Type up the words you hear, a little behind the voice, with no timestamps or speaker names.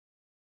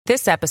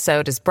This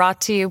episode is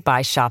brought to you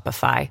by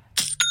Shopify.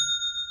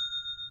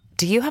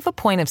 Do you have a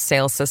point of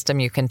sale system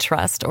you can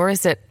trust, or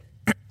is it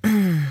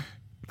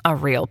a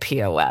real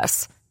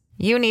POS?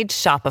 You need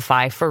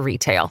Shopify for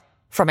retail.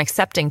 From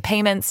accepting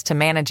payments to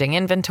managing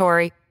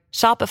inventory,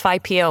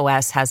 Shopify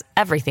POS has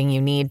everything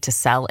you need to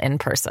sell in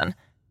person.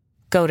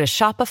 Go to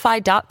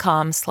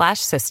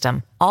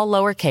shopify.com/system, all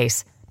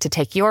lowercase, to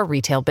take your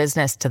retail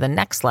business to the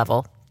next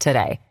level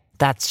today.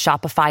 That's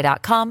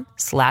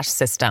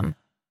shopify.com/system.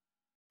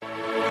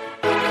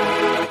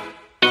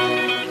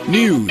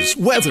 News,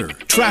 weather,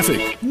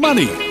 traffic,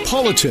 money,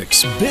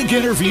 politics, big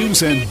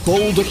interviews, and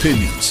bold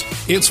opinions.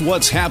 It's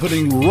what's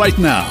happening right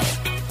now.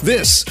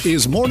 This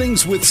is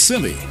Mornings with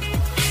Simi.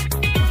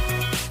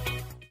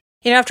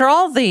 You know, after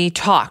all the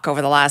talk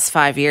over the last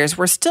 5 years,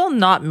 we're still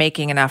not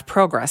making enough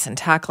progress in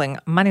tackling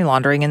money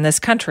laundering in this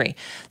country.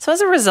 So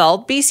as a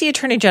result, BC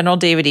Attorney General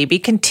David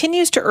Eby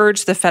continues to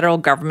urge the federal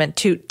government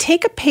to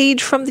take a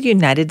page from the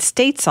United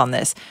States on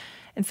this.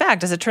 In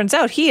fact, as it turns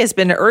out, he has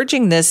been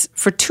urging this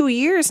for 2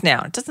 years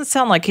now. It doesn't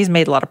sound like he's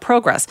made a lot of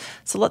progress.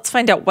 So let's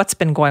find out what's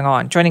been going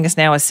on. Joining us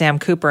now is Sam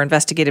Cooper,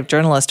 investigative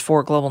journalist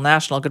for Global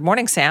National. Good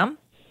morning, Sam.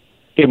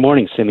 Good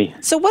morning, Simi.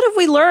 So what have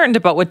we learned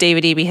about what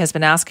David Eby has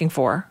been asking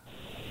for?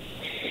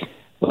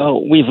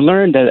 Well, we've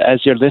learned,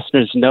 as your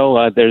listeners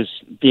know,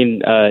 there's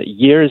been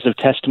years of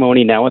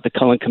testimony now at the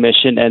Cullen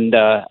Commission, and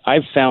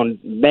I've found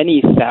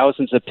many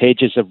thousands of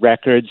pages of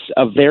records,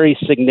 a very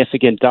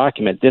significant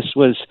document. This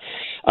was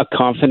a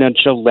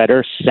confidential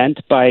letter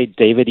sent by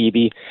David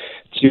Eby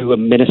to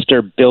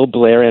Minister Bill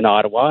Blair in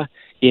Ottawa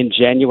in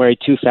January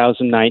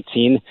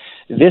 2019.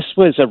 This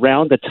was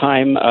around the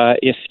time,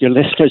 if your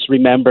listeners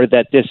remember,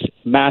 that this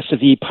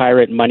massive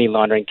e-pirate money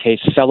laundering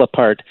case fell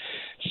apart.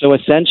 So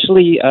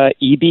essentially,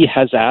 Eby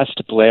has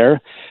asked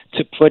Blair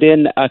to put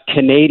in a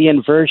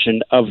Canadian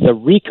version of the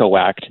RICO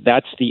Act.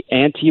 That's the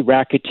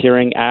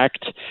Anti-Racketeering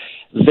Act,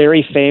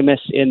 very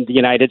famous in the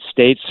United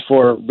States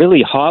for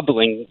really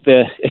hobbling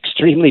the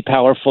extremely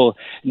powerful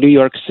New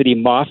York City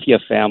mafia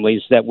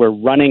families that were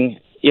running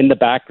in the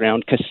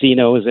background,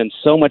 casinos, and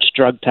so much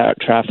drug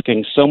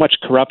trafficking, so much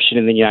corruption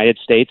in the United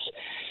States.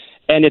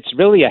 And it's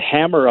really a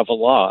hammer of a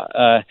law.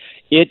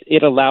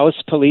 It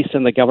allows police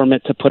and the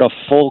government to put a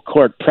full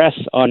court press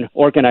on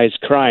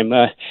organized crime.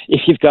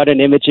 If you've got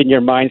an image in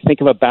your mind, think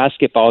of a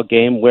basketball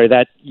game where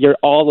that you're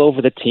all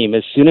over the team.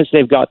 As soon as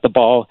they've got the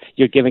ball,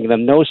 you're giving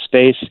them no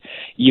space.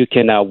 You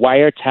can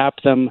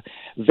wiretap them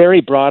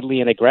very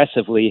broadly and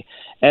aggressively.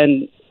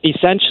 And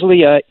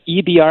essentially,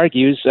 Eby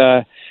argues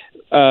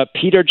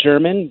Peter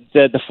German,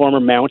 the former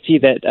Mountie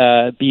that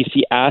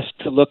BC asked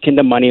to look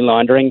into money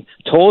laundering,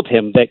 told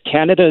him that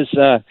Canada's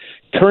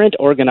current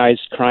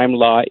organized crime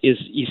law is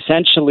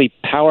essentially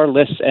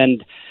powerless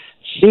and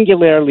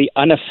singularly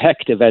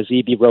ineffective, as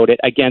Eby wrote it,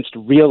 against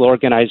real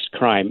organized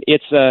crime.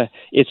 It's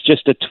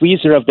just a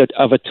tweezer of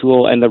a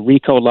tool, and the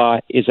RICO law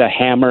is a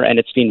hammer, and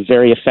it's been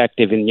very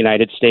effective in the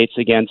United States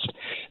against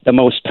the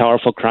most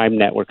powerful crime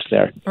networks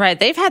there. Right.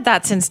 They've had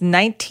that since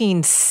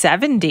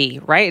 1970,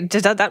 right?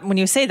 When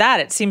you say that,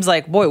 it seems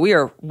like, boy, we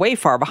are way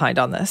far behind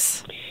on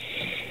this.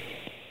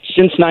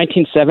 Since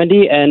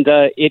 1970, and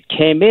it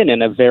came in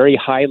a very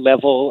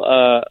high-level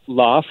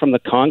law from the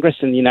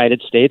Congress in the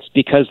United States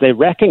because they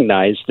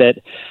recognized that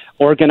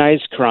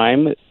organized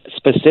crime,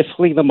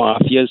 specifically the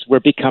mafias, were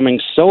becoming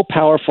so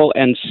powerful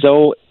and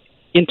so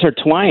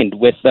intertwined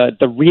with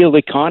the real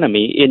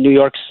economy in New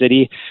York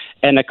City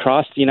and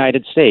across the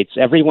United States.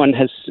 Everyone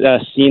has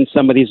seen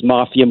some of these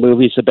mafia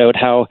movies about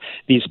how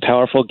these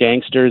powerful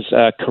gangsters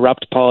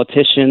corrupt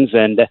politicians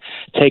and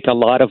take a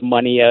lot of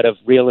money out of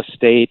real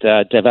estate,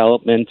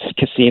 development,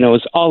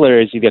 casinos, all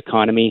areas of the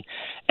economy.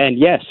 And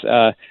yes,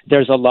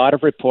 there's a lot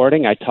of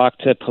reporting. I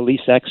talked to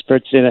police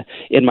experts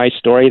in my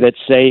story that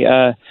say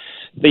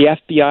the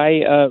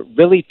FBI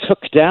really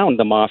took down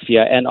the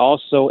mafia and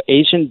also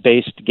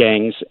Asian-based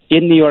gangs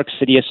in New York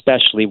City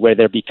especially, where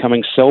they're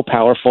becoming so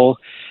powerful.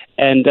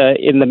 And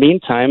in the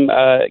meantime,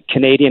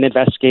 Canadian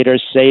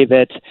investigators say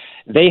that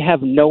they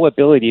have no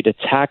ability to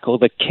tackle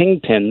the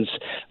kingpins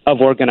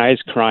of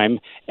organized crime.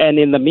 And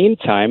in the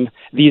meantime,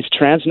 these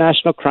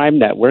transnational crime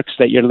networks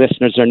that your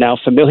listeners are now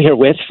familiar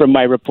with from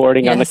my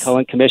reporting on the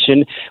Cullen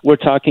Commission, we're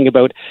talking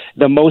about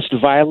the most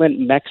violent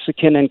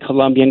Mexican and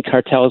Colombian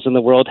cartels in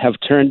the world have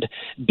turned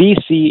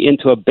BC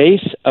into a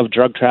base of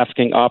drug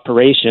trafficking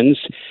operations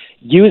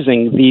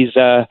using these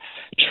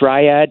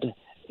triad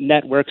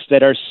networks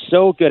that are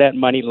so good at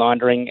money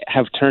laundering,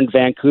 have turned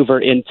Vancouver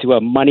into a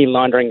money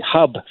laundering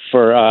hub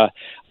for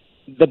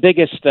the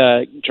biggest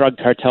drug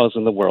cartels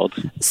in the world.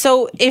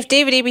 So if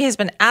David Eby has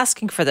been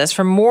asking for this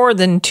for more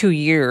than 2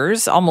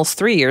 years, almost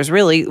 3 years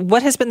really,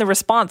 what has been the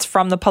response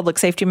from the public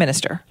safety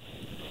minister?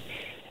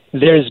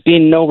 There's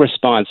been no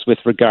response with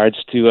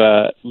regards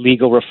to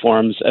legal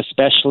reforms,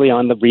 especially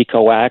on the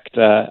RICO Act.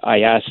 I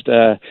asked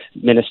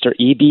Minister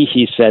Eby.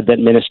 He said that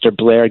Minister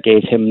Blair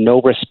gave him no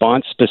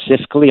response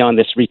specifically on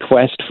this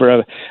request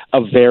for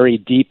a very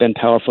deep and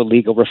powerful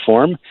legal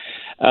reform.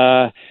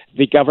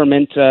 The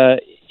government,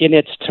 in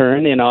its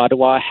turn in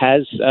Ottawa,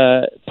 has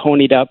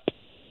ponied up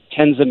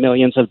tens of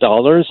millions of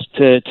dollars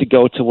to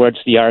go towards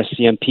the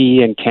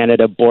RCMP and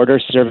Canada Border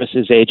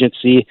Services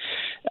Agency.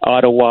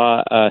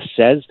 Ottawa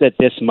says that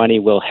this money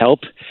will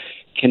help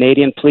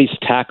Canadian police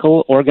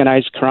tackle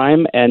organized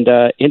crime and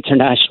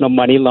international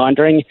money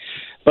laundering.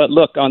 But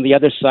look, on the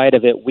other side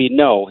of it, we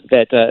know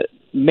that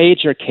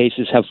major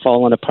cases have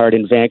fallen apart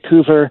in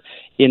Vancouver,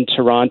 in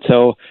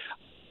Toronto.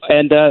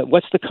 And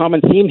what's the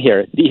common theme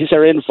here? These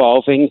are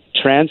involving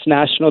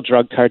transnational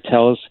drug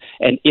cartels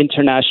and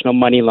international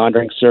money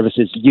laundering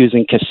services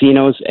using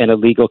casinos and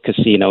illegal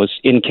casinos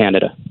in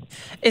Canada.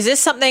 Is this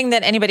something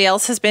that anybody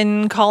else has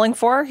been calling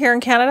for here in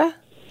Canada?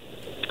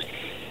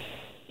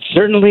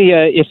 Certainly,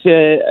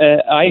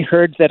 I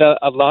heard that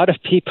a lot of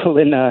people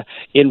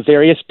in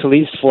various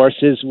police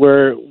forces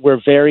were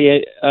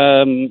very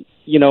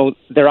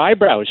their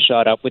eyebrows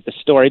shot up with the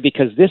story,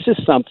 because this is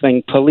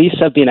something police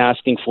have been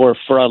asking for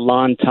a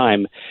long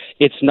time.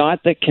 It's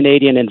not that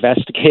Canadian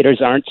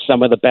investigators aren't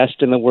some of the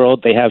best in the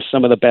world. They have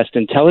some of the best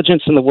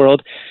intelligence in the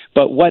world.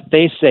 But what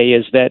they say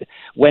is that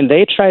when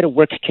they try to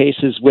work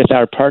cases with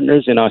our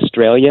partners in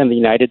Australia and the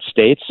United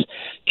States,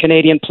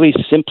 Canadian police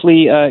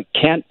simply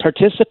can't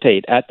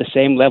participate at the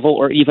same level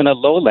or even a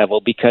low level,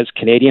 because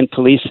Canadian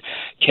police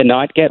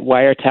cannot get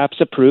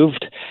wiretaps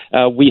approved.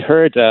 We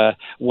heard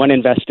one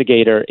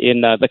investigator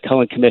in the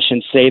Cullen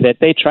Commission say that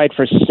they tried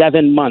for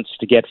 7 months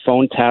to get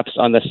phone taps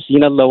on the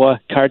Sinaloa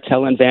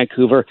cartel in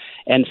Vancouver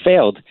and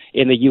failed.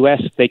 In the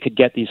U.S., they could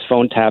get these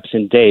phone taps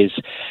in days.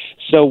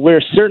 So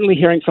we're certainly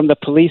hearing from the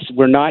police.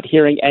 We're not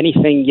hearing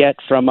anything yet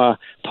from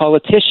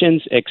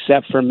politicians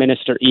except for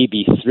Minister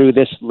Eby through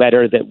this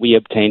letter that we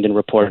obtained and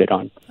reported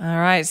on. All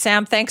right,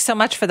 Sam, thanks so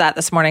much for that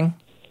this morning.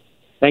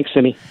 Thanks,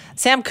 Simi.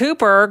 Sam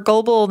Cooper,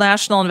 global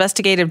national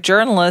investigative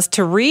journalist.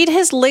 To read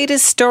his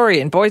latest story,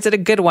 and boy, is it a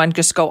good one,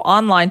 just go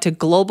online to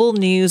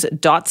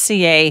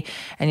globalnews.ca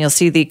and you'll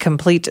see the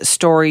complete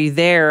story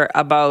there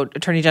about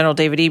Attorney General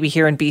David Eby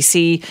here in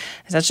BC,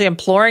 essentially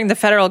imploring the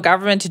federal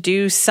government to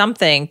do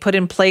something, put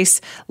in place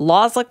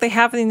laws like they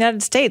have in the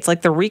United States,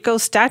 like the RICO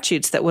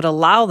statutes that would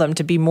allow them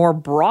to be more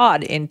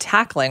broad in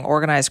tackling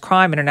organized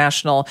crime,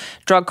 international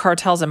drug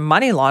cartels, and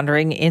money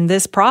laundering in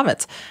this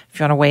province. If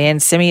you want to weigh in,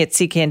 Simi at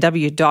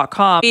cknw.com.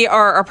 We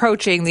are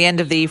approaching the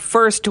end of the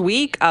first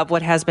week of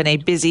what has been a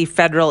busy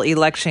federal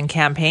election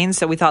campaign.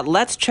 So we thought,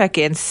 let's check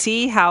in,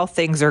 see how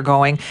things are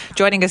going.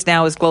 Joining us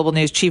now is Global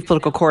News Chief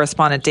Political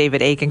Correspondent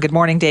David Akin. Good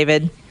morning,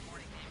 David.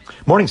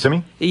 Morning,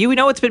 Simi. You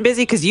know it's been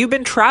busy because you've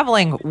been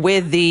traveling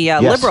with the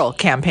Liberal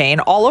campaign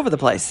all over the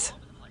place.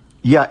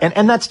 Yeah,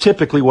 and that's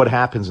typically what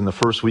happens in the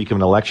first week of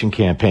an election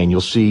campaign.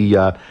 You'll see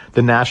the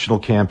national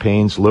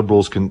campaigns,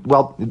 Liberals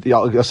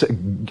I'll say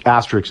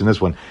asterisks in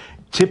this one.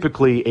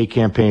 Typically, a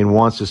campaign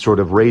wants to sort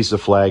of raise the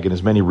flag in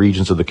as many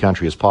regions of the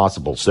country as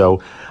possible.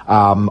 So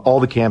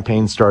all the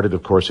campaigns started,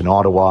 of course, in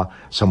Ottawa.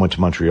 Some went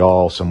to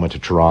Montreal, some went to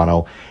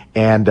Toronto.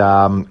 And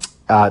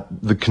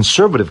the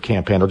Conservative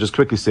campaign, I'll just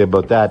quickly say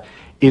about that,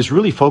 is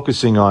really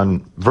focusing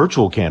on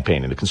virtual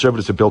campaigning. The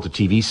Conservatives have built a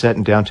TV set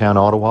in downtown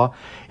Ottawa,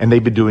 and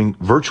they've been doing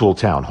virtual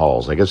town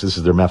halls. I guess this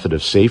is their method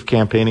of safe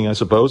campaigning, I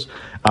suppose.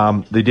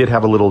 They did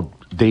have a little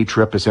day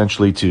trip,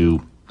 essentially,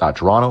 to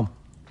Toronto,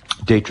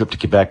 day trip to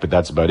Quebec, but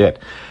that's about it.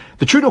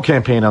 The Trudeau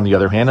campaign, on the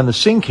other hand, and the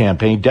Singh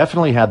campaign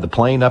definitely had the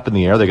plane up in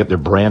the air. They got their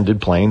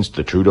branded planes,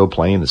 the Trudeau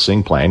plane, the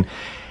Singh plane.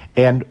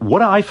 And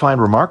what I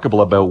find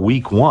remarkable about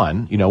week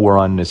one, we're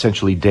on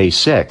essentially day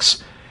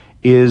 6,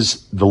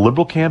 is the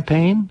Liberal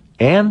campaign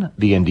and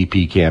the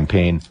NDP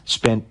campaign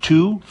spent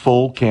 2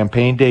 full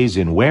campaign days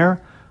in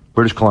where?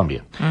 British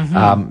Columbia.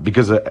 Mm-hmm.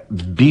 Because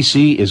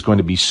BC is going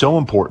to be so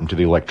important to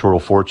the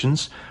electoral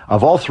fortunes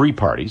of all 3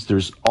 parties.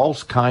 There's all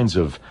kinds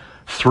of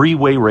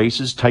three-way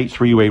races, tight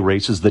three-way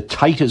races. The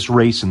tightest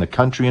race in the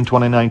country in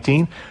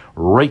 2019,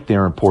 right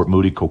there in Port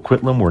Moody,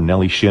 Coquitlam, where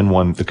Nellie Shin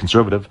won, the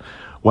Conservative,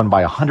 won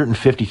by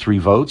 153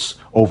 votes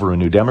over a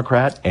New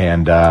Democrat,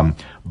 and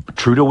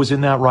Trudeau was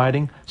in that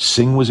riding.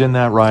 Singh was in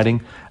that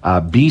riding.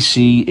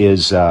 BC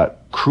is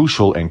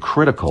crucial and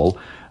critical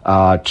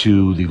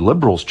to the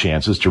Liberals'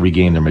 chances to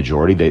regain their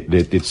majority.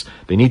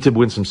 They need to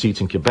win some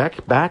seats in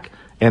Quebec back,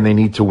 and they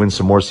need to win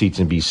some more seats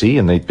in BC,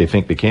 and they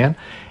think they can.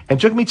 And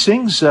Jagmeet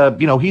Singh's,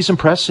 he's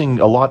impressing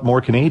a lot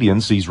more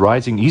Canadians. He's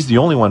rising. He's the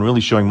only one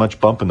really showing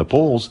much bump in the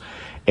polls.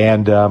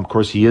 And, of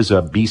course, he is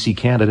a BC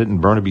candidate in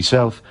Burnaby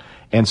South.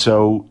 And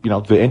so, the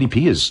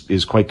NDP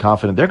is quite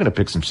confident they're going to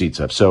pick some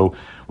seats up. So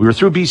we were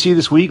through BC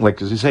this week,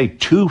 like, as I say,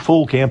 2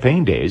 full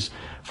campaign days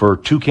for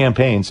 2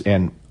 campaigns,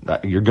 and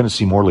you're going to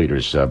see more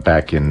leaders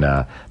back in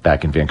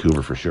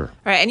Vancouver for sure.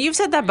 Right, and you've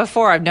said that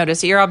before, I've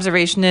noticed. Your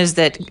observation is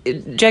that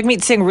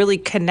Jagmeet Singh really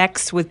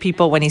connects with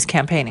people when he's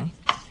campaigning.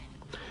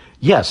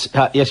 Yes,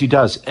 he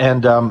does.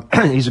 And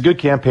he's a good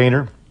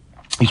campaigner.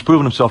 He's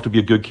proven himself to be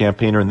a good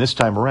campaigner, and this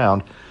time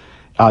around,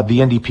 the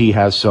NDP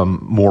has some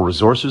more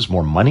resources,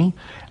 more money,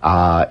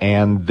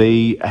 and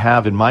they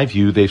have, in my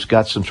view, they've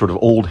got some sort of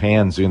old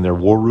hands in their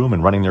war room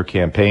and running their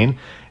campaign,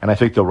 and I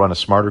think they'll run a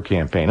smarter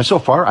campaign. And so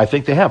far, I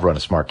think they have run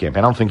a smart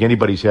campaign. I don't think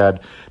anybody's had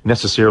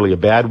necessarily a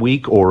bad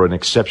week or an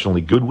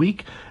exceptionally good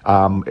week,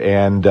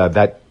 and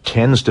that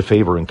tends to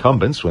favor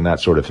incumbents when that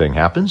sort of thing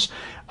happens.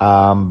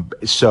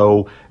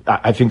 So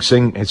I think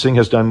Singh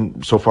has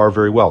done so far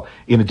very well.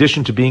 In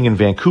addition to being in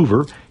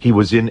Vancouver, he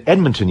was in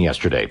Edmonton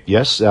yesterday.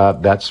 Yes,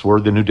 that's where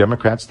the New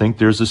Democrats think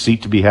there's a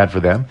seat to be had for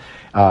them,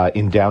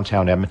 in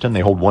downtown Edmonton.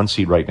 They hold one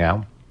seat right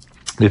now.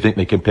 They think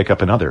they can pick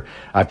up another.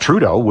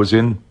 Trudeau was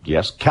in,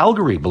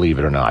 Calgary, believe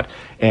it or not.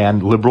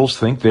 And Liberals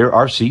think there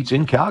are seats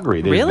in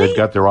Calgary. Really? They've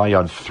got their eye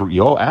on 3.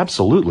 Oh,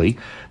 absolutely.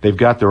 They've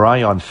got their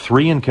eye on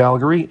 3 in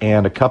Calgary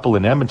and a couple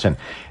in Edmonton.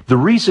 The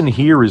reason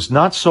here is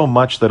not so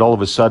much that all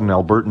of a sudden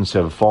Albertans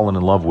have fallen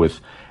in love with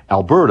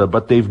Alberta,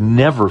 but they've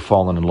never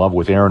fallen in love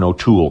with Erin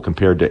O'Toole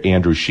compared to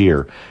Andrew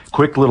Scheer.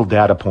 Quick little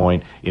data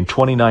point. In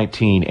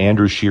 2019,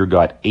 Andrew Scheer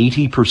got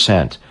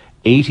 80%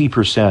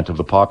 of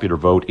the popular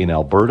vote in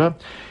Alberta.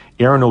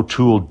 Erin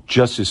O'Toole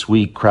just this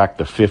week cracked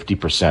the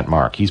 50%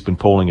 mark. He's been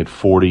polling at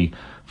 40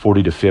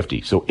 to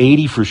 50. So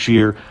 80 for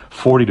Scheer,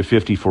 40 to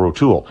 50 for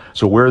O'Toole.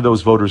 So where are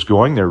those voters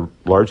going? They're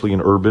largely in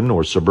urban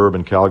or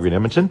suburban Calgary and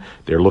Edmonton.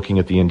 They're looking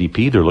at the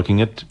NDP. They're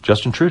looking at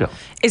Justin Trudeau.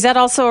 Is that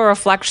also a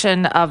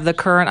reflection of the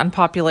current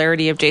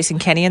unpopularity of Jason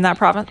Kenney in that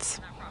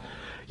province?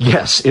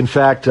 Yes. In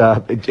fact,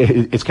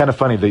 it's kind of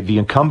funny. The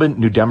incumbent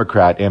New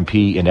Democrat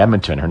MP in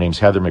Edmonton, her name's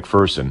Heather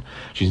McPherson.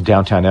 She's in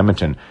downtown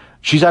Edmonton.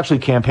 She's actually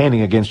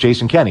campaigning against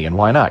Jason Kenney. And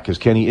why not? Because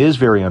Kenney is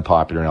very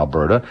unpopular in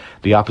Alberta.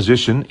 The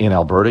opposition in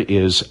Alberta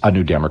is a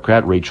New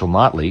Democrat, Rachel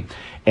Notley.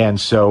 And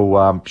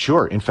so,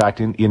 sure. In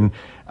fact,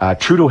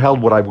 Trudeau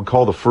held what I would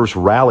call the first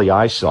rally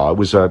I saw. It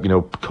was a,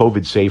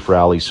 COVID safe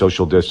rally,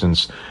 social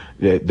distance.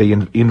 They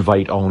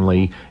invite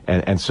only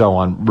and so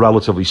on.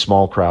 Relatively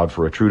small crowd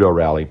for a Trudeau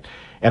rally.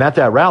 And at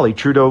that rally,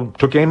 Trudeau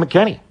took aim at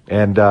Kenney.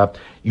 And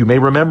you may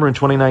remember in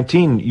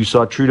 2019, you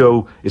saw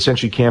Trudeau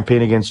essentially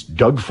campaign against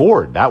Doug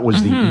Ford. That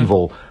was the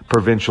evil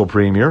provincial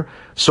premier.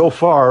 So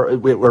far,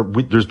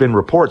 there's been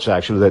reports,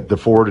 actually, that the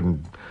Ford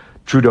and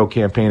Trudeau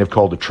campaign have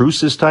called a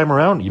truce this time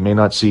around. You may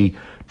not see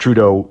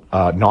Trudeau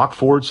knock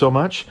Ford so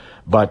much,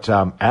 but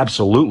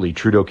absolutely,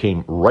 Trudeau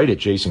came right at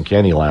Jason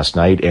Kenney last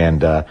night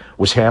and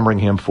was hammering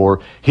him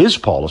for his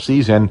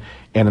policies and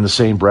in the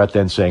same breath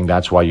then saying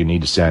that's why you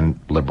need to send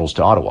Liberals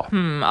to Ottawa.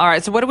 All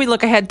right. So what do we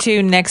look ahead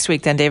to next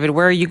week then, David?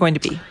 Where are you going to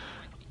be?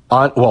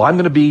 Well, I'm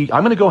going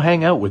to go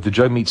hang out with the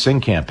Jagmeet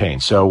Singh campaign.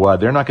 So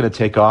they're not going to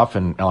take off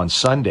on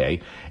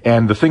Sunday.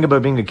 And the thing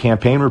about being a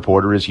campaign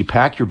reporter is you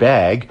pack your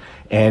bag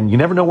and you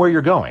never know where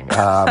you're going.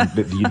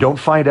 You don't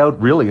find out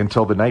really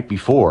until the night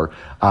before.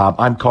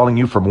 I'm calling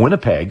you from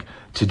Winnipeg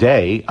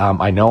today.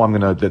 I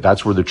know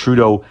that's where the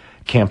Trudeau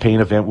campaign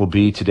event will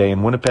be today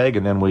in Winnipeg,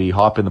 and then we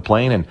hop in the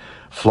plane and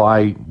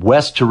fly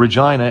west to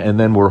Regina, and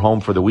then we're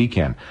home for the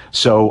weekend.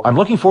 So I'm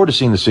looking forward to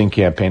seeing the Singh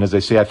campaign. As I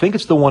say, I think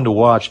it's the one to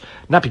watch,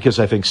 not because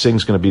I think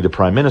Singh's going to be the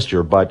prime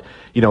minister, but,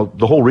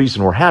 the whole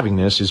reason we're having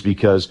this is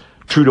because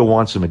Trudeau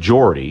wants a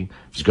majority.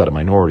 He's got a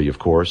minority, of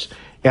course.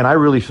 And I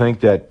really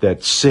think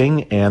that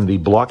Singh and the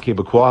Bloc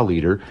Québécois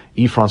leader,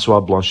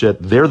 Yves-François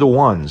Blanchet, they're the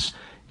ones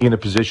in a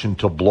position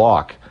to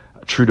block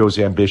Trudeau's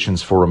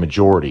ambitions for a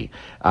majority.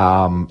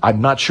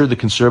 I'm not sure the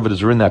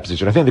Conservatives are in that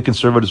position. I think the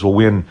Conservatives will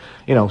win,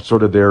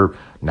 sort of their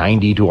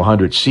 90 to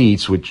 100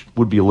 seats, which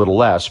would be a little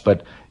less.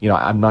 But,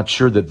 I'm not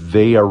sure that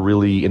they are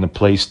really in a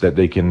place that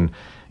they can.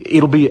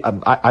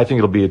 I think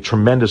it'll be a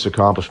tremendous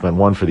accomplishment,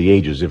 one for the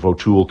ages, if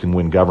O'Toole can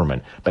win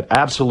government. But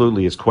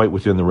absolutely, it's quite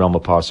within the realm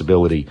of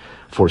possibility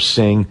for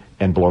Singh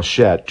and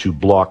Blanchet to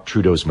block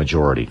Trudeau's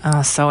majority.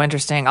 Oh, so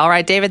interesting. All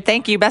right, David,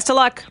 thank you. Best of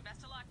luck.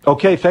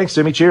 Okay, thanks,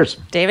 Simi. Cheers.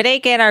 David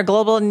Akin, our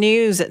Global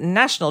News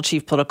national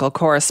chief political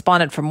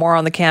correspondent. For more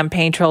on the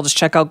campaign trail, just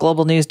check out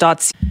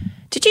globalnews.ca.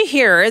 Did you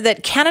hear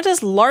that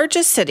Canada's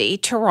largest city,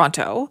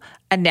 Toronto,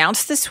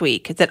 announced this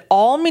week that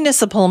all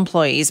municipal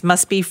employees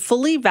must be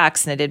fully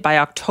vaccinated by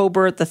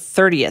October the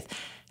 30th,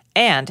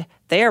 and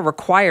they are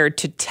required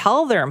to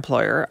tell their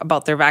employer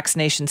about their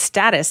vaccination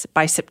status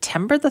by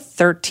September the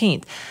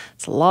 13th.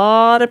 It's a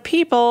lot of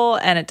people,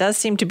 and it does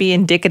seem to be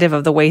indicative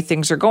of the way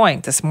things are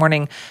going. This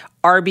morning,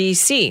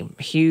 RBC,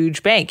 a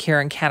huge bank here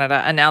in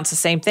Canada, announced the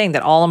same thing,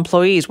 that all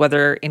employees,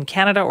 whether in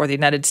Canada or the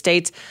United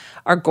States,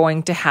 are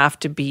going to have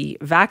to be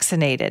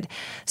vaccinated.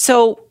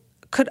 So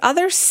could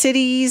other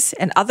cities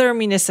and other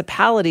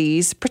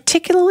municipalities,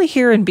 particularly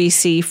here in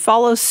BC,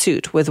 follow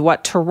suit with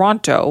what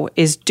Toronto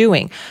is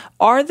doing?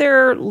 Are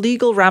there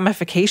legal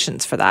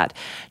ramifications for that?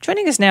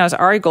 Joining us now is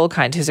Ari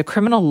Goldkind, who's a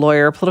criminal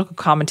lawyer, political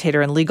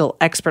commentator, and legal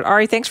expert.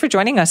 Ari, thanks for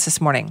joining us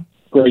this morning.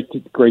 Great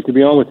to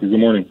be on with you. Good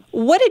morning.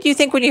 What did you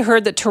think when you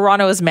heard that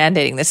Toronto is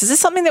mandating this? Is this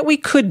something that we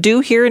could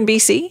do here in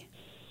BC?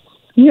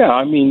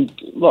 Yeah,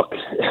 look,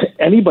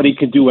 anybody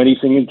can do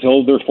anything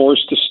until they're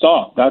forced to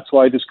stop. That's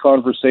why this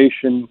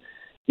conversation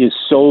is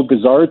so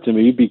bizarre to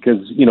me,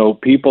 because,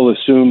 people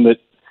assume that,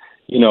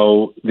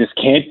 this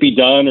can't be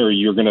done or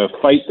you're going to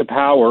fight the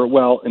power.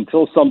 Well,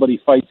 until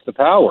somebody fights the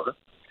power,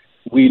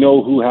 we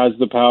know who has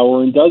the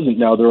power and doesn't.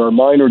 Now, there are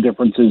minor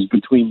differences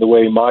between the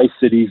way my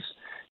city's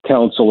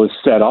council is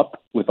set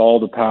up, with all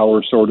the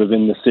power sort of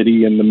in the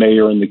city and the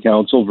mayor and the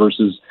council,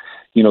 versus,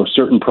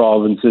 certain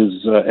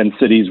provinces and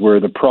cities where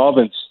the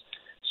province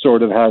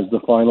sort of has the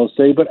final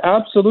say. But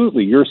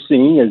absolutely, you're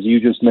seeing, as you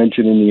just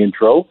mentioned in the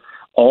intro,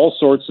 all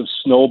sorts of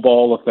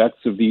snowball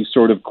effects of these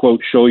sort of,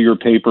 quote, show your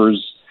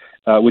papers,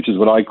 which is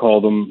what I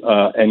call them,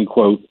 end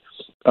quote,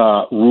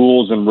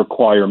 rules and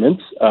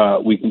requirements.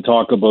 We can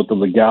talk about the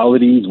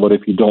legalities. What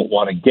if you don't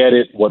want to get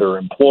it? What are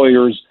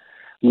employers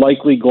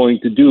likely going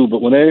to do?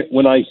 But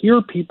when I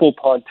hear people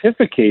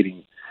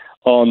pontificating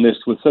on this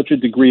with such a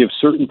degree of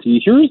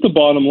certainty, here's the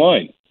bottom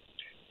line.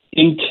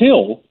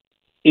 Until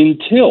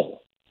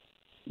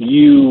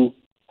you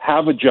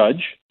have a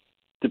judge,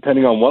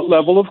 depending on what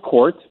level of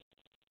court,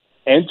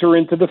 enter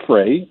into the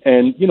fray,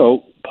 and,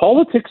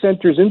 politics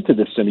enters into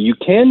this, and you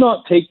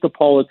cannot take the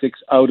politics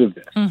out of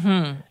this.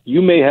 Mm-hmm.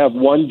 You may have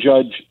one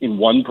judge in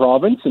one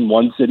province, in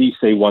one city,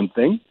 say one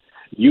thing.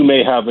 You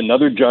may have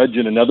another judge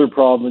in another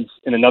province,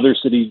 in another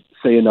city,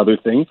 say another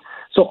thing.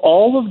 So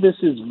all of this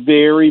is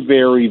very,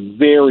 very,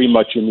 very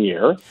much in the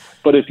air.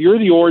 But if you're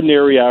the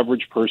ordinary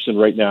average person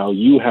right now,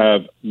 you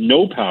have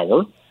no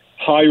power.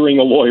 Hiring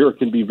a lawyer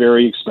can be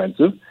very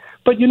expensive.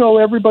 But,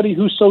 everybody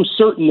who's so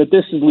certain that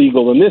this is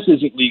legal and this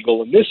isn't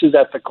legal and this is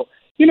ethical,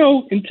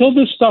 until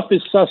this stuff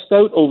is sussed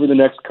out over the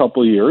next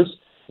couple of years,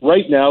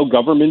 right now,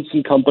 governments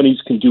and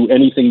companies can do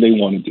anything they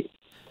want to do.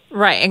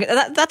 Right.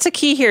 And that's a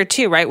key here,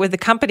 too, right? With the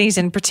companies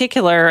in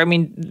particular, I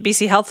mean,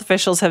 BC health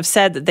officials have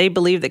said that they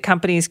believe that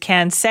companies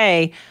can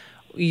say,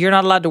 you're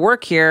not allowed to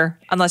work here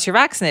unless you're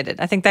vaccinated.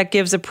 I think that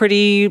gives a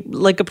pretty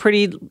lot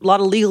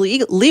of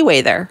legal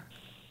leeway there.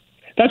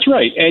 That's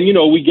right. And,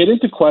 we get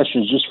into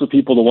questions just for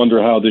people to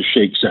wonder how this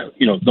shakes out.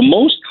 The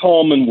most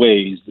common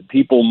ways that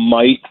people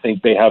might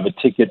think they have a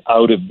ticket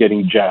out of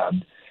getting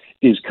jabbed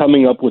is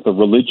coming up with a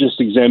religious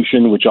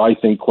exemption, which I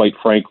think, quite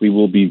frankly,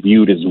 will be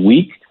viewed as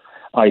weak.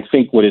 I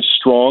think what is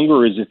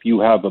stronger is if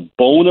you have a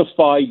bona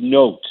fide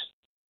note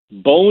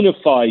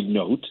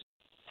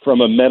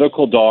from a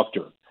medical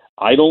doctor.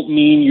 I don't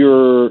mean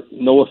you're,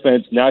 no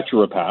offense,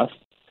 naturopath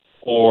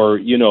or,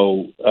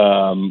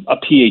 a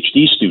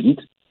PhD student,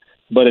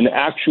 but an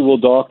actual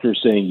doctor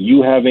saying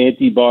you have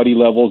antibody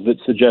levels that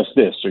suggest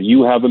this, or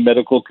you have a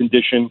medical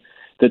condition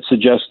that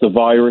suggests the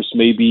virus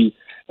may be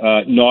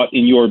not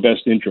in your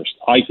best interest.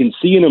 I can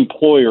see an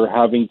employer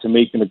having to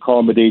make an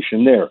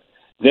accommodation there.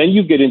 Then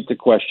you get into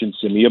questions,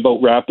 Simi, about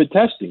rapid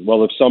testing.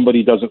 Well, if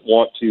somebody doesn't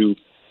want to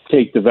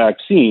take the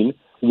vaccine,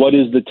 what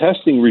is the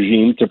testing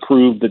regime to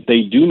prove that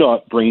they do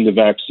not bring the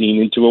vaccine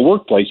into a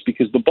workplace?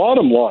 Because the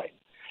bottom line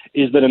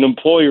is that an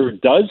employer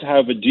does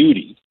have a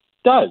duty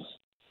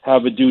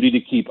to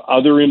keep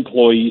other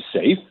employees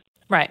safe.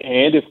 Right.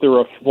 And if they're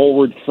a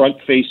forward,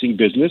 front-facing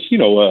business,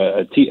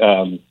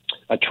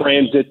 a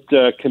transit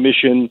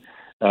commission,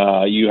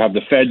 you have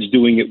the feds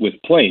doing it with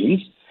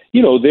planes.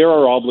 There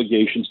are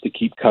obligations to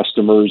keep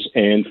customers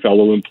and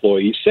fellow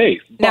employees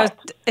safe. Now,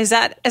 is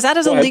that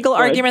a legal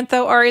argument,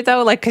 though, Ari?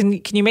 Though, like,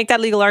 can you make that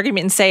legal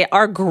argument and say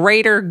our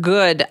greater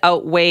good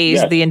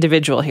outweighs the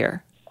individual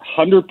here?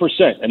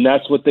 100%, and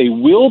that's what they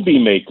will be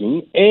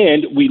making.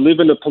 And we live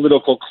in a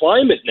political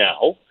climate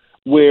now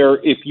where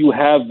if you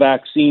have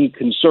vaccine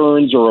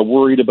concerns or are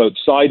worried about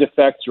side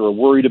effects or are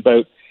worried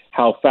about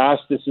how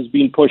fast this is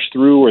being pushed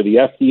through, or the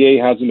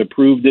FDA hasn't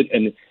approved it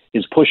and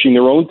is pushing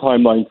their own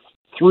timeline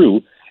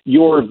through,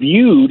 you're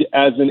viewed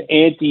as an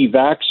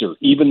anti-vaxxer,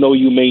 even though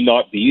you may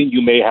not be, and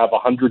you may have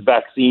 100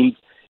 vaccines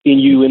in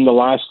you in the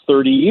last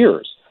 30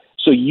 years.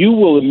 So you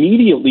will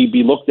immediately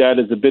be looked at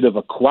as a bit of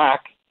a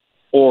quack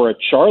or a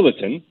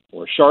charlatan.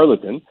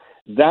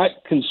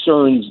 That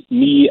concerns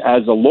me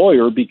as a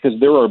lawyer because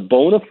there are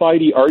bona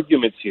fide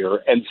arguments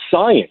here, and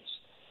science.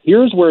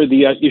 Here's where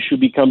the issue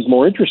becomes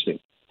more interesting.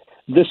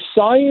 The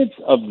science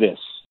of this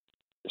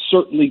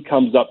certainly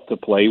comes up to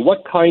play.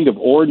 What kind of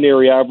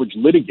ordinary average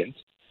litigant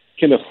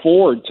can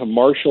afford to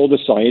marshal the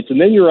science?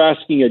 And then you're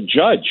asking a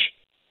judge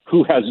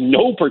who has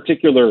no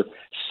particular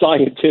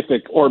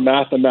scientific or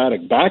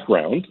mathematic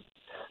background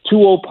to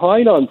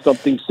opine on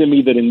something,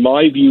 Simi, that in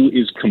my view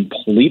is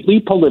completely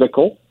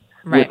political,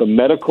 right, with a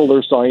medical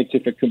or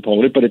scientific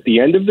component. But at the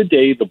end of the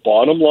day, the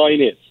bottom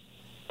line is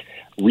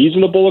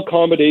reasonable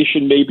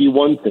accommodation may be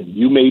one thing.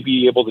 You may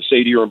be able to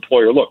say to your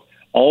employer, look,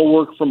 I'll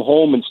work from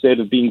home instead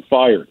of being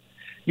fired.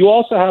 You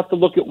also have to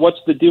look at what's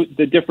the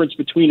difference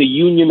between a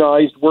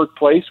unionized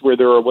workplace, where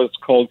there are what's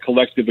called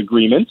collective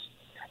agreements,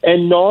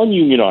 and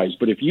non-unionized.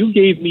 But if you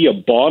gave me a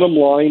bottom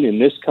line in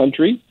this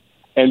country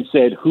and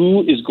said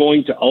who is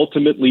going to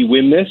ultimately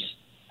win this,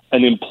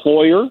 an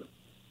employer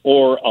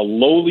or a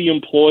lowly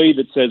employee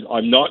that says,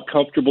 I'm not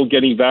comfortable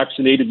getting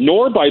vaccinated,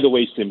 nor, by the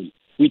way, Simi,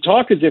 we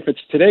talk as if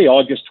it's today,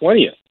 August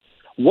 20th.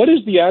 What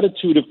is the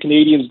attitude of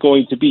Canadians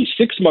going to be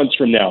 6 months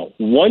from now,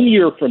 1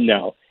 year from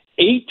now,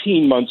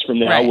 18 months from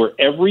now, right, where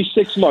every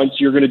 6 months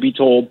you're going to be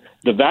told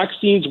the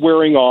vaccine's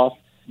wearing off,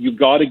 you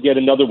got to get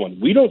another one?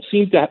 We don't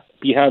seem to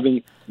be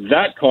having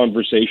that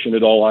conversation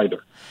at all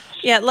either.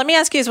 Yeah, let me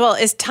ask you as well,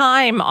 is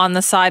time on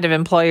the side of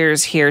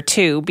employers here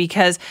too?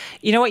 Because,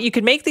 you know what, you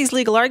could make these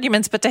legal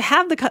arguments, but to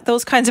have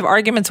those kinds of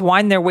arguments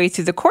wind their way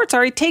through the courts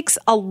already takes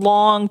a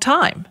long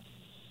time.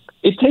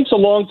 It takes a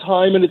long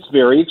time, and it's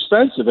very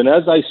expensive. And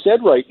as I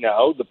said right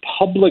now, the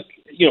public,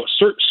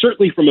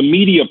 certainly from a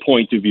media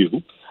point of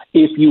view,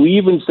 if you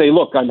even say,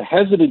 look, I'm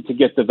hesitant to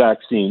get the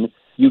vaccine,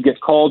 you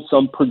get called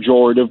some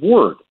pejorative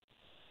word.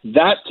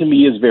 That, to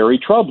me, is very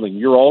troubling.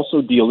 You're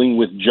also dealing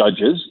with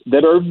judges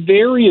that are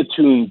very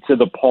attuned to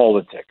the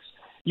politics.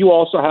 You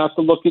also have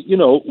to look at,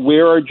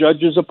 where are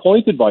judges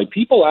appointed by?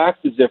 People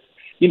act as if,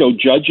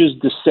 judges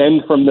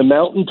descend from the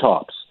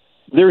mountaintops.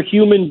 They're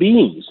human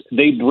beings.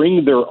 They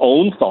bring their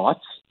own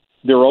thoughts,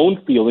 their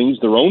own feelings,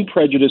 their own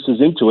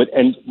prejudices into it.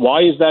 And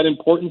why is that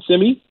important,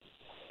 Simi?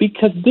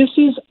 Because this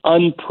is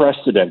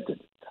unprecedented.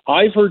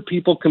 I've heard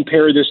people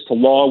compare this to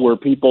law where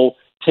people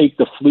take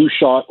the flu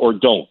shot or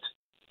don't.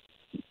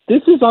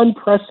 This is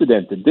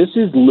unprecedented. This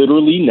is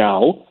literally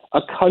now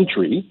a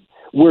country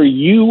where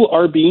you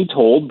are being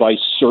told by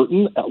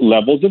certain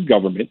levels of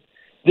government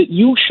that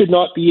you should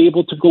not be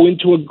able to go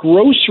into a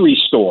grocery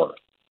store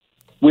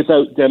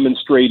without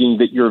demonstrating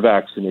that you're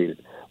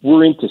vaccinated.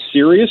 We're into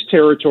serious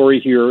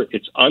territory here.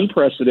 It's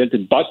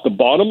unprecedented. But the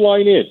bottom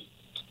line is,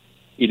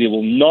 it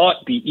will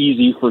not be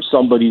easy for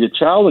somebody to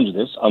challenge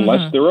this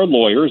unless there are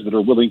lawyers that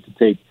are willing to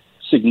take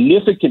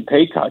significant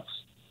pay cuts.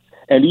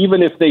 And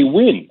even if they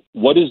win,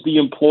 what is the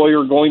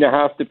employer going to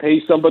have to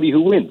pay somebody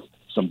who wins?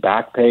 Some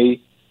back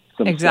pay,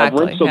 some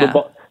severance. So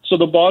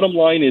the bottom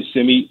line is,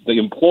 Simi, the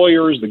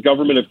employers, the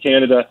government of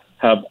Canada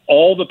have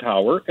all the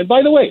power. And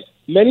by the way,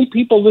 many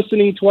people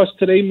listening to us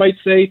today might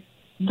say,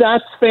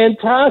 that's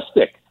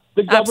fantastic.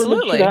 The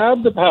government should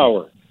have the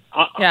power.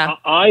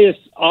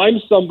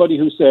 I'm somebody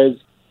who says,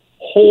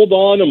 hold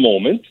on a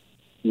moment.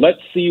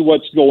 Let's see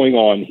what's going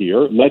on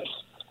here. Let's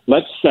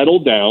settle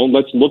down.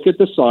 Let's look at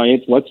the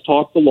science. Let's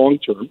talk the long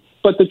term.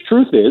 But the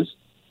truth is,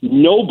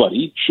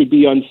 nobody should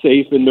be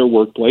unsafe in their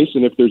workplace.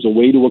 And if there's a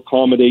way to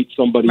accommodate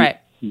somebody,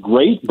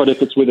 great. But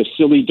if it's with a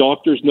silly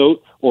doctor's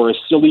note or a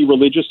silly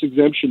religious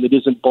exemption that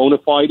isn't bona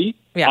fide,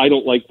 I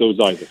don't like those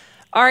either.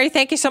 Ari,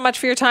 thank you so much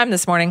for your time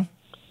this morning.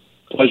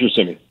 Pleasure,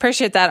 Simi.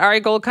 Appreciate that.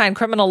 Ari Goldkind,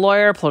 criminal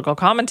lawyer, political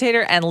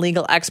commentator, and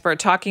legal expert,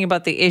 talking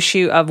about the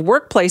issue of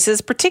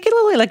workplaces,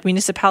 particularly like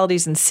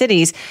municipalities and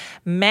cities,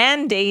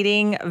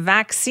 mandating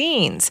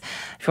vaccines.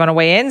 If you want to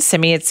weigh in,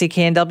 Simi at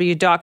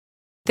cknw.com.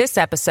 This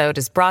episode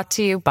is brought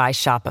to you by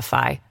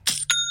Shopify.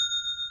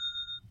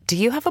 Do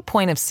you have a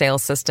point of sale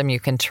system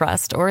you can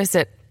trust, or is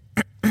it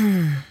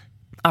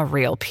a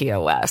real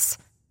POS?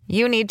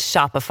 You need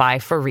Shopify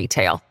for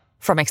retail.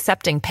 From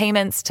accepting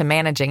payments to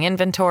managing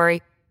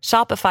inventory,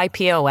 Shopify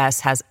POS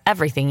has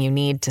everything you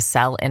need to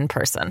sell in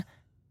person.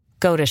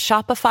 Go to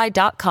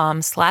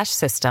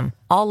shopify.com/system,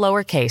 all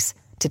lowercase,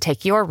 to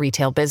take your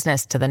retail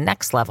business to the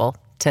next level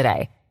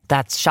today.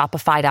 That's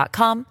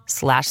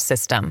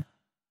shopify.com/system.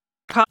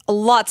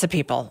 Lots of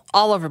people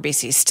all over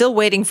BC still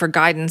waiting for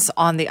guidance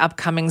on the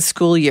upcoming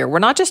school year. We're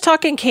not just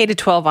talking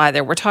K-12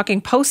 either. We're talking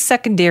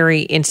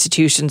post-secondary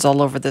institutions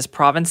all over this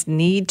province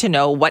need to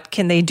know, what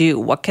can they do?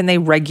 What can they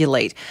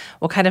regulate?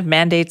 What kind of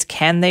mandates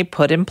can they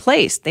put in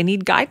place? They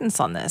need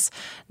guidance on this.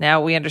 Now,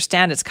 we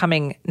understand it's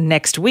coming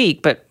next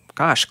week, but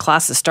gosh,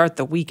 classes start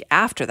the week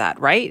after that,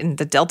 right? And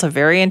the Delta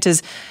variant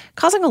is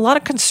causing a lot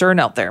of concern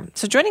out there.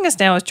 So joining us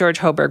now is George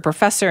Hoberg,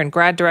 professor and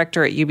grad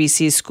director at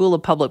UBC's School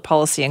of Public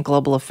Policy and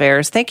Global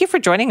Affairs. Thank you for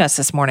joining us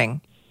this morning.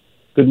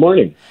 Good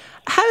morning.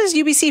 How does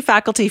UBC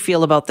faculty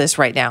feel about this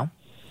right now?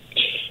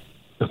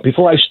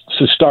 Before I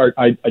start,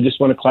 I just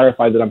want to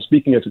clarify that I'm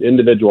speaking as an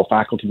individual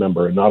faculty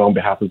member and not on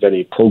behalf of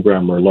any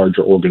program or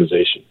larger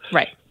organization.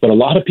 Right. But a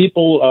lot of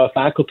people,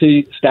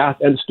 faculty, staff,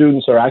 and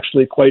students are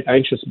actually quite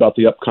anxious about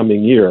the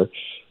upcoming year.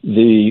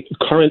 The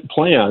current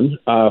plan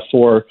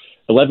for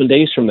 11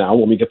 days from now,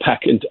 when we get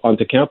back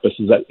onto campus,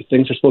 is that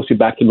things are supposed to be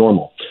back to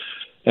normal.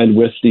 And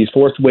with the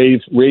fourth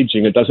wave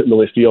raging, it doesn't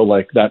really feel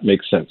like that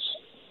makes sense.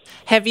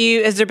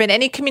 Has there been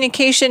any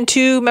communication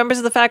to members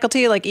of the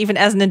faculty, like even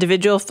as an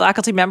individual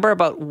faculty member,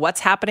 about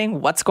what's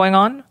happening, what's going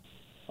on?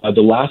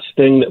 The last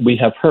thing that we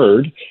have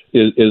heard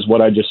is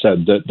what I just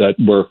said, that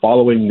we're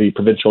following the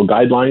provincial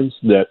guidelines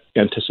that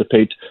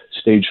anticipate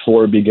stage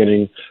 4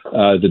 beginning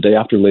the day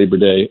after Labor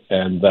Day,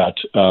 and that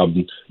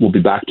we'll be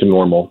back to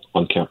normal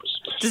on campus.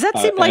 Does that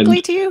seem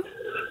likely to you?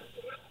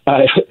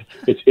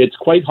 It's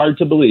quite hard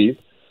to believe.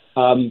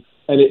 I'm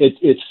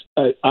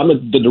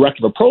the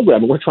director of a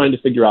program, and we're trying to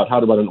figure out how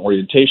to run an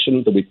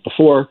orientation the week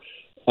before,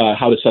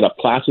 how to set up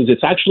classes.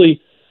 It's actually,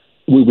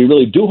 we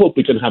really do hope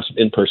we can have some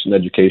in-person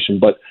education,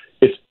 but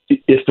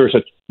if there's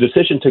a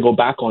decision to go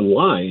back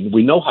online,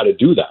 we know how to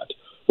do that.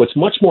 What's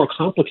much more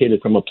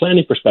complicated from a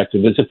planning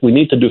perspective is if we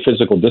need to do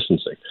physical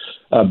distancing,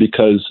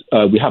 because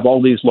we have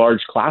all these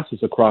large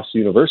classes across the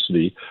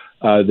university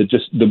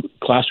the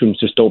classrooms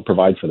just don't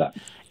provide for that.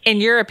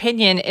 In your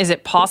opinion, is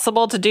it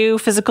possible to do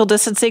physical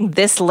distancing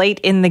this late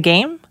in the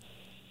game?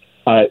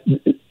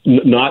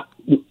 Not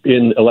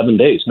in 11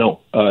 days, no.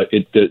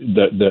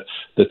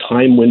 The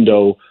time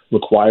window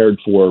required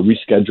for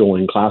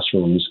rescheduling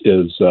classrooms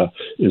is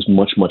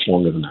much, much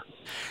longer than that.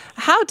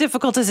 How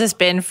difficult has this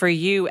been for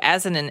you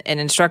as an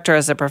instructor,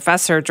 as a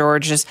professor,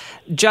 George, just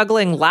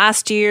juggling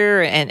last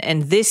year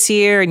and this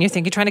year, and you're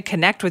trying to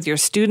connect with your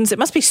students? It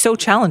must be so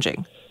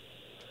challenging.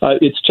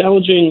 It's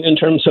challenging in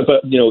terms of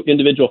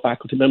individual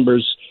faculty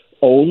members'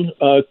 own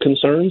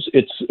concerns.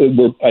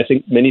 I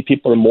think many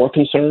people are more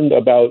concerned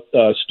about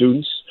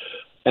students,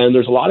 and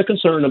there's a lot of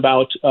concern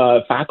about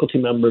faculty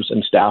members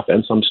and staff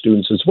and some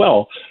students as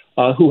well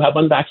who have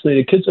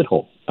unvaccinated kids at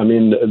home. I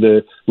mean,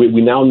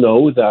 we now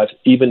know that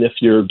even if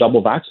you're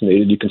double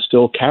vaccinated, you can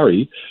still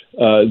carry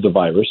the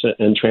virus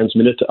and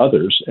transmit it to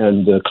others,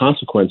 and the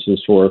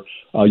consequences for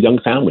young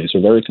families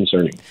are very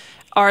concerning.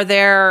 Is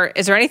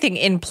there anything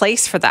in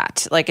place for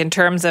that? Like in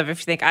terms of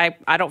if you think,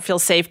 I don't feel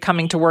safe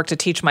coming to work to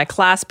teach my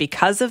class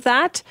because of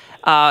that,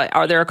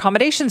 are there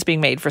accommodations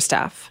being made for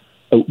staff?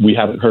 We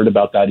haven't heard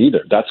about that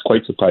either. That's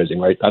quite surprising,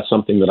 right? That's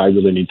something that I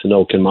really need to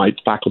know. Can my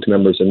faculty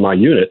members in my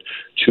unit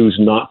choose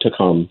not to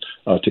come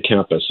to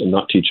campus and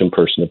not teach in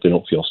person if they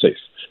don't feel safe?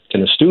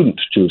 Can a student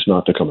choose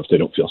not to come if they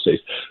don't feel safe?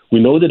 We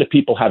know that if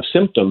people have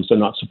symptoms, they're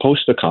not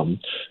supposed to come.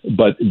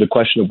 But the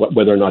question of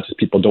whether or not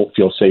people don't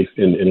feel safe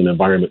in an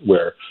environment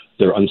where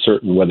they're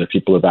uncertain whether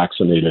people are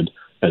vaccinated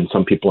and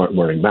some people aren't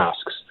wearing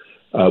masks,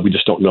 we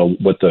just don't know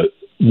what the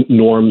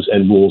norms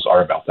and rules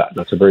are about that.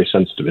 That's a very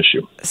sensitive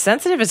issue.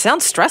 Sensitive? It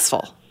sounds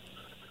stressful.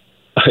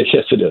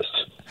 Yes, it is.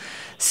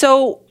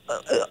 So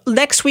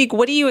next week,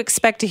 what do you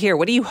expect to hear?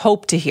 What do you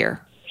hope to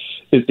hear?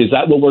 Is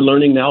that what we're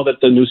learning now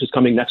that the news is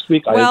coming next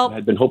week? Well, I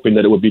had been hoping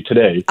that it would be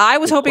today. I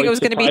was hoping it was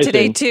going to be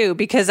today too,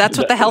 because that's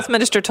what the health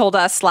minister told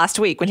us last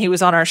week when he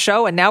was on our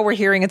show, and now we're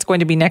hearing it's going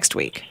to be next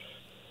week.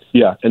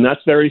 Yeah, and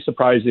that's very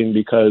surprising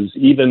because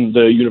even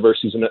the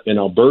universities in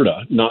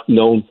Alberta, not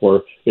known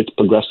for its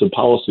progressive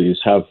policies,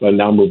 have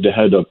now moved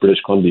ahead of British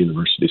Columbia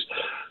universities.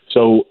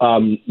 So,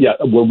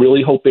 we're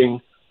really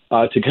hoping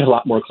to get a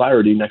lot more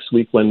clarity next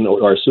week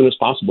or as soon as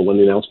possible when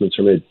the announcements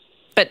are made.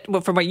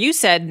 But from what you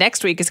said,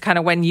 next week is kind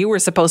of when you were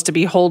supposed to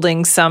be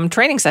holding some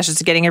training sessions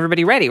to getting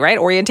everybody ready, right?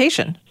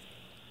 Orientation.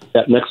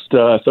 Yeah, next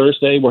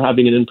Thursday, we're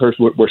having an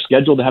in-person. We're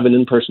scheduled to have an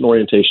in-person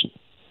orientation.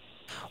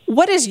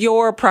 What is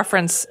your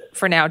preference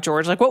for now,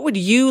 George? Like, what would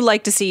you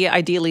like to see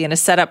ideally in a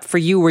setup for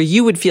you where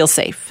you would feel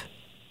safe?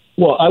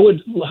 Well, I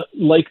would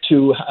like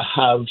to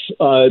have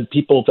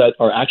people that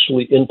are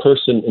actually in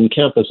person in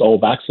campus all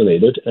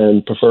vaccinated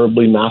and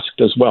preferably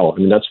masked as well. I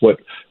mean, that's what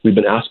we've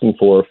been asking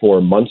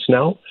for months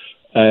now.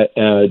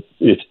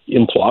 It's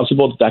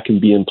implausible that can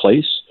be in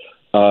place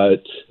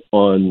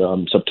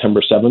on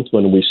September 7th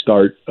when we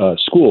start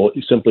school,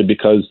 simply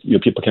because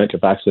people can't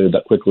get vaccinated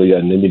that quickly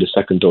and they need a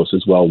second dose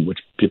as well, which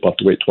people have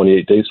to wait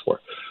 28 days for.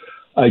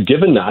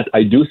 Given that,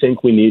 I do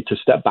think we need to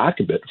step back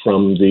a bit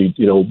from the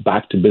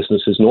back to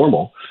business as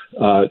normal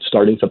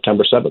starting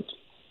September 7th.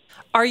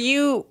 Are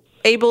you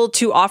able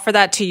to offer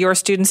that to your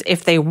students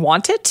if they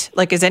want it?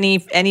 Like, is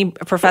any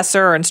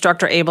professor or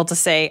instructor able to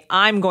say,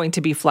 I'm going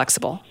to be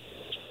flexible?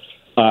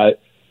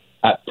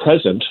 At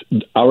present,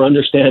 our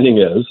understanding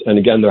is, and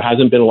again, there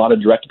hasn't been a lot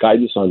of direct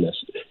guidance on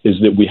this, is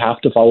that we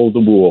have to follow the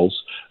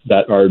rules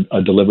that are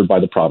delivered by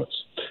the province.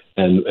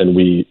 And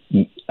we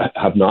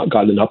have not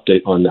gotten an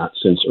update on that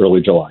since early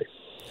July.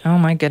 Oh,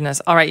 my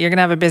goodness. All right, you're going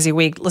to have a busy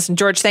week. Listen,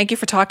 George, thank you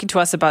for talking to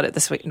us about it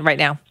this week, right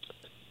now.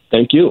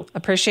 Thank you.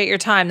 Appreciate your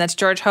time. That's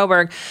George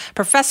Hoberg,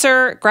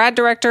 professor, grad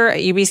director at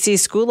UBC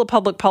School of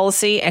Public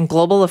Policy and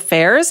Global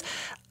Affairs.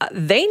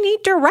 They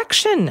need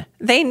direction.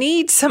 They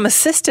need some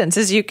assistance,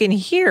 as you can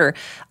hear.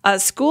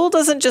 School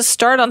doesn't just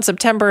start on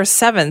September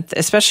 7th,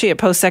 especially at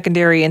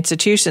post-secondary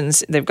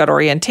institutions. They've got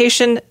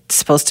orientation. It's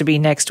supposed to be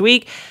next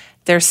week.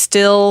 They're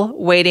still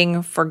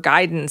waiting for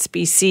guidance.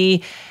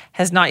 BC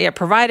has not yet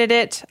provided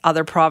it.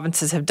 Other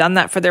provinces have done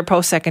that for their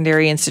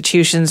post-secondary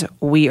institutions.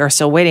 We are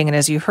still waiting. And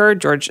as you heard,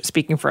 George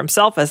speaking for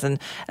himself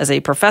as a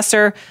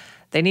professor,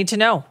 they need to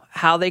know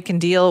how they can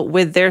deal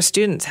with their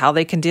students, how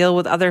they can deal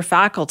with other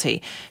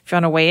faculty. If you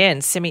want to weigh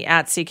in,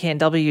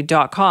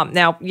 simi@cknw.com.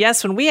 Now,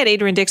 yes, when we had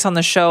Adrian Dix on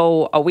the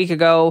show a week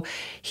ago,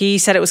 he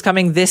said it was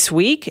coming this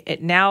week.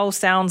 It now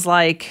sounds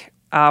like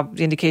the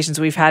indications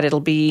we've had, it'll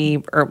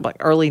be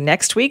early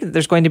next week.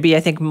 There's going to be,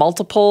 I think,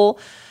 multiple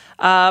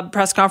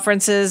press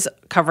conferences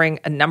covering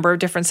a number of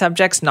different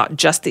subjects, not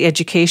just the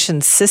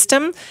education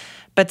system.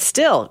 But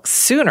still,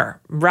 sooner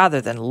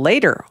rather than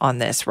later on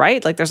this,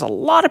 right? Like, there's a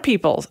lot of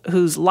people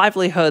whose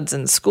livelihoods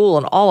and school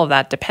and all of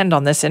that depend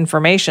on this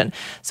information.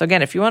 So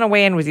again, if you want to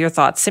weigh in with your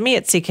thoughts,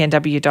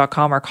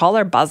 simi@cknw.com or call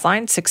our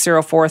buzzline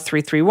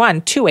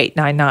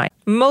 604-331-2899.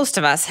 Most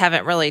of us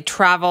haven't really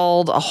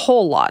traveled a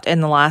whole lot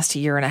in the last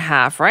year and a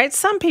half, right?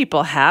 Some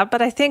people have,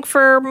 but I think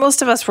for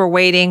most of us, we're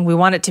waiting. We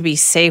want it to be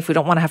safe. We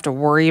don't want to have to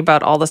worry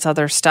about all this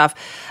other stuff.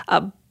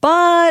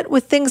 But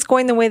with things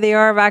going the way they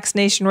are,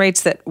 vaccination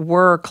rates that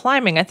were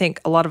climbing, I think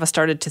a lot of us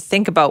started to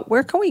think about,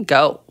 where can we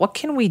go? What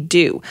can we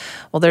do?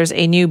 Well, there's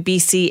a new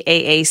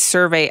BCAA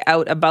survey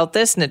out about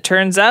this, and it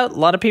turns out a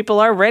lot of people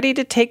are ready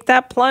to take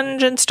that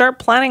plunge and start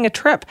planning a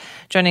trip.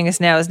 Joining us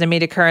now is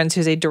Namita Kearns,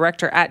 who's a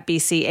director at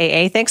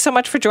BCAA. Thanks so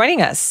much for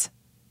joining us.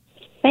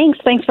 Thanks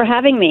for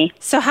having me.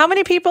 So how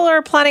many people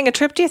are planning a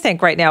trip, do you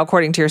think, right now,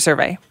 according to your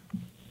survey?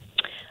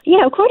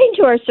 Yeah, according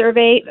to our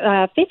survey,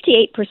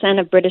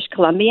 58% of British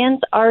Columbians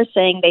are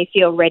saying they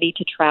feel ready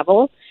to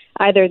travel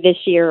either this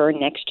year or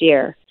next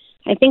year.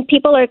 I think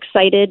people are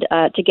excited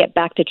to get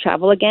back to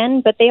travel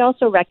again, but they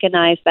also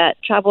recognize that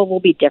travel will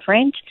be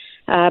different,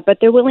 but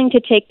they're willing to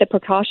take the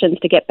precautions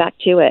to get back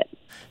to it.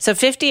 So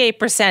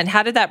 58%,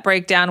 how did that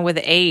break down with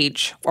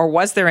age, or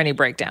was there any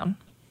breakdown?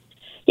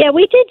 Yeah,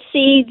 we did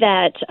see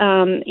that,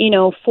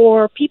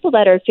 for people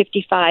that are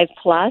 55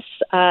 plus,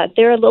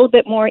 they're a little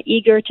bit more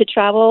eager to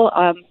travel,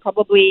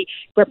 probably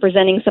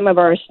representing some of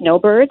our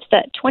snowbirds,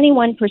 that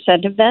 21%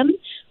 of them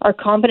are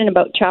confident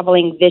about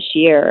traveling this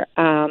year,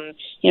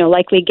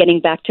 likely getting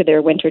back to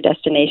their winter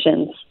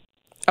destinations.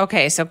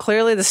 Okay, so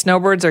clearly the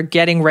snowbirds are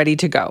getting ready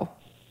to go.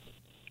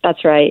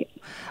 That's right.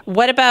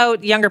 What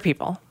about younger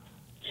people?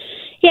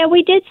 Yeah,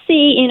 we did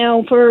see,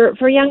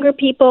 for younger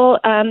people,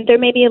 they're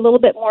maybe a little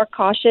bit more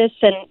cautious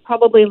and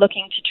probably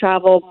looking to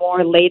travel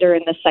more later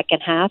in the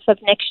second half of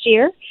next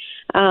year.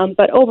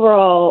 But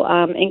overall,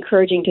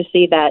 encouraging to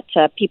see that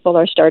people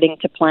are starting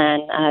to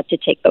plan to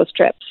take those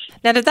trips.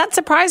 Now, did that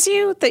surprise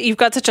you that you've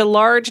got such a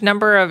large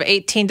number of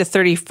 18 to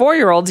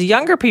 34-year-olds,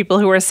 younger people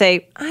who are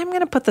saying, I'm going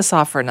to put this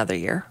off for another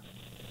year?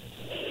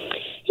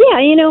 Yeah,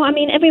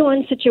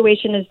 everyone's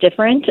situation is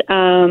different.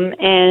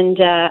 And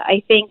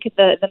I think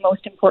the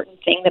most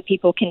important thing that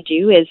people can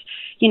do is,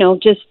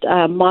 just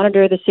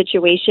monitor the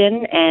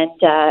situation and,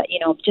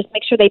 just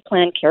make sure they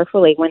plan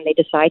carefully when they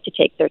decide to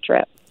take their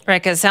trip. Right,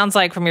 because it sounds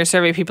like from your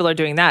survey, people are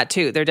doing that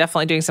too. They're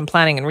definitely doing some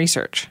planning and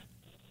research.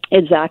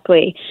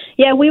 Exactly.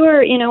 Yeah, we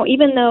were,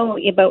 even though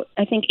about,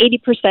 I think,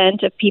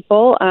 80% of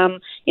people,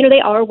 they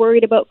are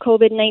worried about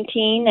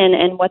COVID-19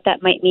 and what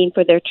that might mean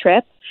for their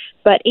trip.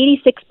 But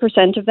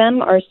 86% of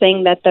them are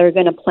saying that they're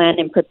going to plan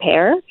and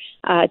prepare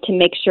to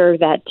make sure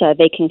that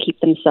they can keep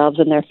themselves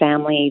and their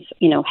families,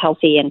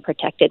 healthy and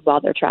protected while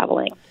they're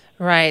traveling.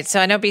 Right. So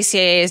I know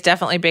BCAA is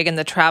definitely big in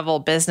the travel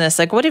business.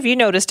 Like, what have you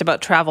noticed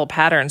about travel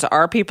patterns?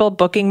 Are people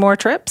booking more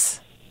trips?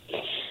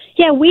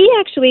 Yeah,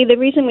 the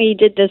reason we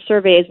did this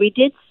survey is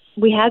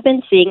we have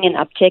been seeing an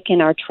uptick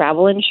in our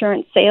travel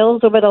insurance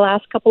sales over the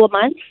last couple of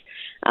months.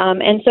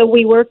 And so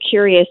we were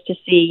curious to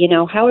see,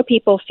 how are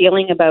people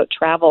feeling about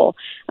travel?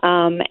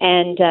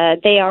 And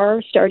they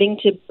are starting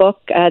to book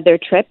their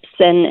trips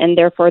and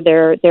therefore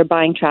they're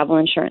buying travel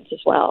insurance as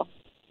well.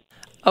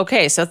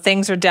 Okay, so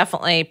things are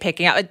definitely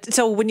picking up.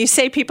 So when you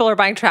say people are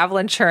buying travel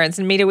insurance,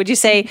 and Meeta, would you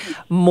say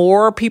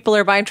more people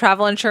are buying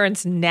travel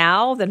insurance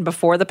now than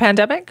before the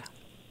pandemic?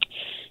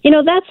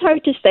 That's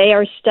hard to say.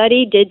 Our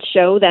study did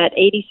show that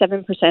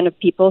 87% of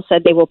people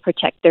said they will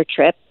protect their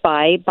trip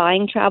by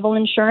buying travel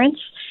insurance.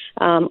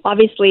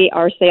 Obviously,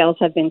 our sales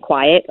have been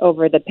quiet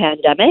over the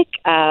pandemic,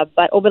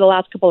 but over the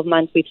last couple of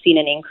months, we've seen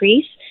an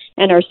increase,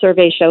 and our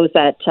survey shows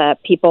that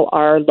people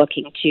are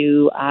looking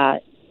to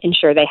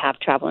ensure they have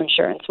travel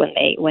insurance when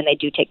they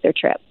do take their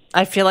trip.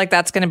 I feel like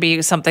that's going to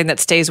be something that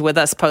stays with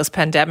us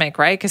post-pandemic,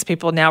 right? Because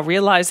people now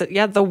realize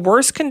that, the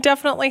worst can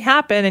definitely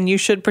happen, and you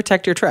should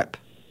protect your trip.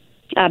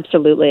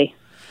 Absolutely.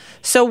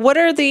 So what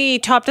are the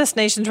top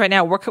destinations right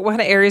now? What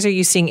kind of areas are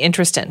you seeing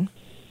interest in?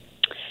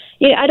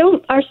 Yeah,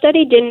 our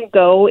study didn't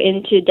go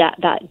into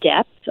that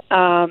depth.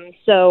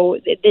 So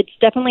it's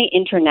definitely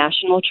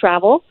international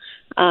travel.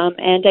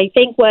 And I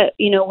think what,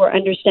 we're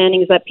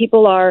understanding is that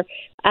people are,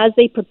 as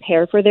they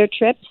prepare for their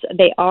trips,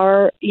 they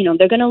are,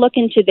 they're going to look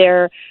into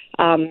their,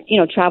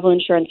 travel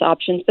insurance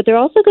options, but they're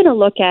also going to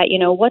look at,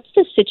 what's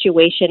the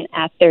situation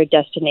at their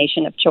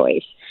destination of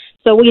choice.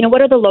 So,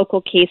 what are the local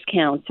case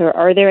counts, or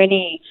are there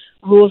any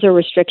rules or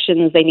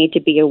restrictions they need to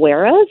be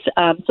aware of?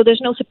 So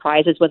there's no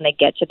surprises when they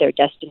get to their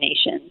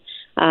destination.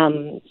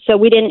 So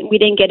we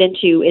didn't get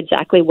into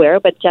exactly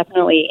where, but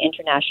definitely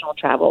international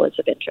travel is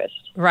of interest.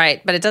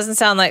 Right, but it doesn't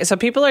sound like, so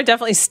people are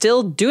definitely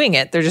still doing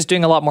it. They're just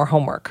doing a lot more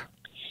homework.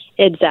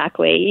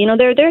 Exactly.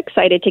 They're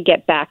excited to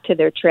get back to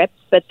their trips,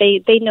 but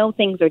they know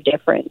things are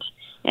different,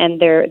 and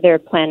they're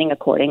planning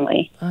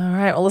accordingly. All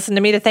right. Well, listen,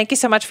 Namita, thank you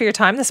so much for your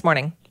time this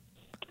morning.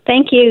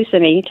 Thank you,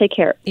 Simi. You take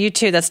care. You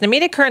too. That's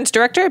Namita Kearns,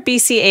 director at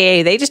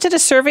BCAA. They just did a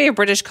survey of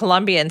British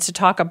Columbians to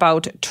talk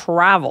about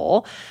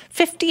travel.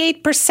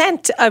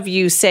 58% of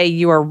you say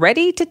you are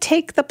ready to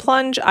take the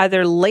plunge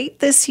either late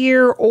this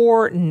year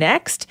or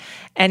next.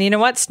 And you know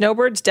what?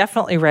 Snowbirds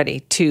definitely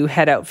ready to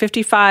head out.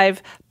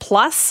 55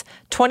 plus,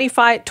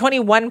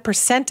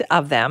 21%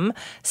 of them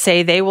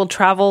say they will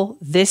travel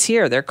this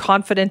year. They're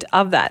confident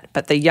of that.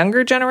 But the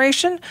younger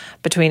generation,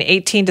 between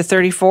 18 to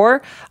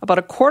 34, about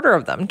a quarter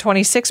of them,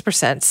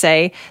 26%,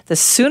 say the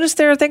soonest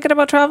they're thinking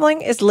about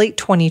traveling is late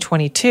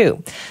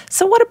 2022.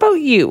 So what about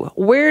you?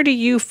 Where do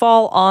you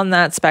fall on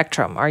that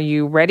spectrum? Are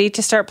you ready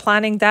to start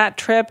planning that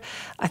trip?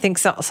 I think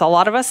so a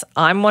lot of us,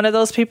 I'm one of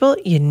those people,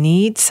 you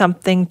need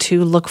something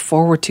to look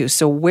forward to.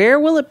 So where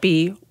will it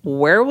be?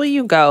 Where will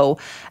you go?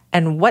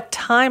 And what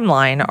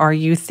timeline are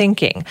you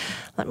thinking?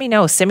 Let me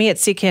know,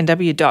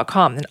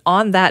 simi@cknw.com. And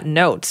on that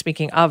note,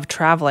 speaking of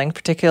traveling,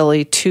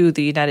 particularly to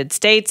the United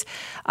States,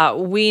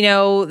 we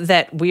know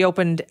that we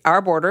opened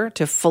our border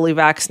to fully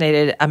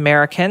vaccinated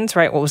Americans,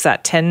 right? What was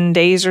that, 10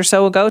 days or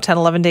so ago, 10,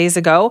 11 days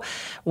ago,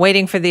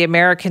 waiting for the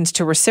Americans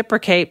to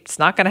reciprocate. It's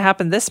not going to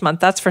happen this month,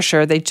 that's for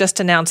sure. They just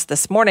announced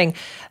this morning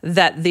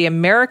that the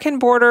American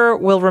border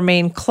will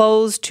remain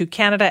closed to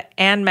Canada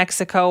and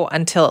Mexico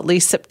until at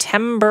least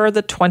September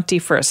the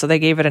 21st. So they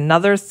gave it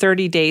another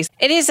 30 days.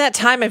 It is that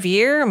time of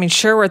year. I mean,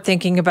 sure, we're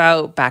thinking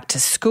about back to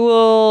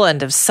school,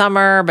 end of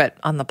summer, but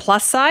on the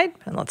plus side,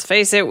 and let's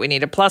face it, we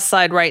need a plus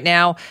side right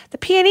now, the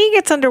PNE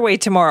gets underway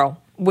tomorrow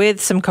with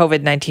some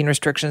COVID-19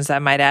 restrictions, I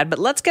might add. But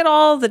let's get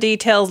all the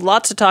details.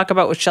 Lots to talk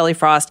about with Shelley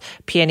Frost,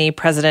 PNE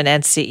President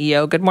and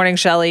CEO. Good morning,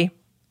 Shelley.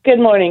 Good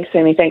morning,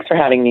 Simi. Thanks for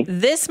having me.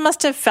 This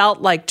must have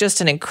felt like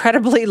just an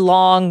incredibly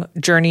long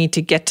journey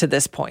to get to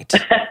this point.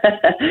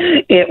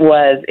 It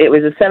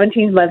was a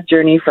 17-month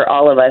journey for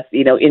all of us,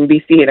 in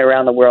BC and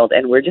around the world,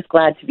 and we're just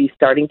glad to be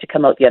starting to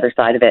come out the other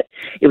side of it.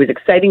 It was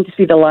exciting to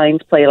see the Lions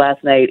play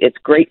last night. It's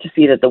great to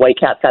see that the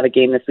Whitecaps have a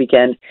game this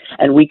weekend,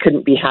 and we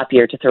couldn't be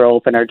happier to throw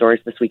open our doors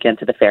this weekend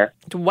to the fair.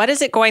 What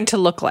is it going to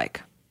look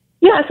like?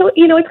 Yeah, so,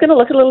 it's going to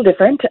look a little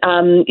different.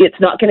 It's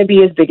not going to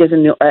be as big as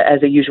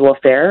a usual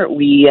fair.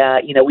 We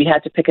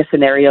had to pick a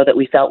scenario that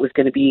we felt was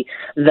going to be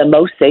the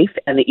most safe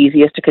and the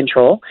easiest to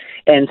control.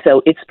 And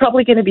so it's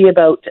probably going to be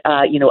about,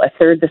 a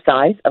third the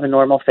size of a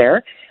normal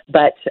fair.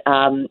 But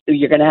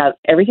you're going to have,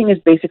 everything is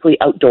basically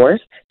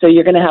outdoors. So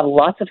you're going to have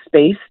lots of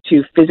space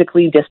to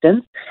physically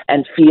distance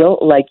and feel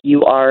like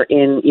you are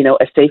in,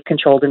 a safe,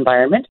 controlled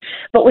environment.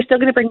 But we're still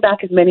going to bring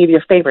back as many of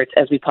your favorites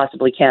as we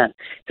possibly can.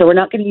 So we're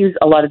not going to use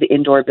a lot of the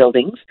indoor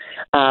buildings,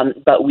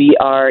 but we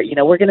are,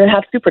 we're going to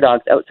have super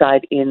dogs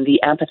outside in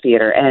the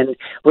amphitheater. And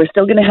we're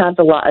still going to have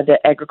the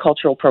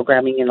agricultural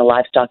programming in the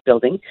livestock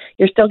building.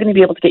 You're still going to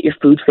be able to get your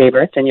food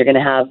favorites, and you're going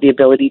to have the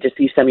ability to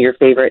see some of your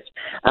favorites,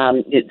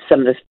 some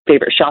of the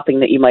favorite shopping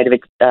that you might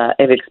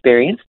have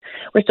experienced.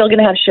 We're still going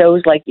to have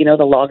shows like,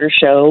 the Logger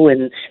Show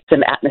and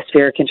some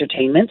atmospheric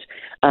entertainment.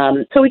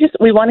 So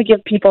we want to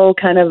give people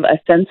kind of a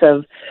sense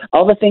of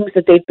all the things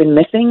that they've been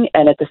missing,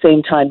 and at the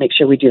same time, make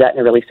sure we do that in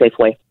a really safe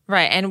way.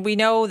 Right. And we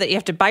know that you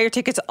have to buy your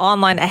tickets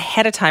online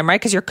ahead of time, right?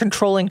 Because you're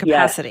controlling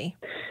capacity.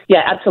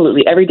 Yeah,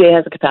 absolutely. Every day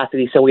has a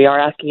capacity. So we are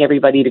asking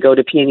everybody to go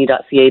to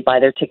pne.ca, buy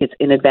their tickets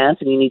in advance,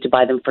 and you need to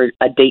buy them for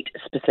a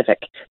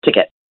date-specific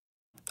ticket.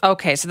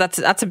 Okay, so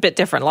that's a bit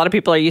different. A lot of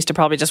people are used to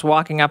probably just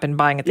walking up and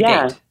buying at the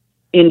gate.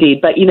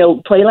 Indeed. But,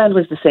 Playland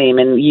was the same,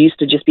 and you used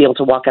to just be able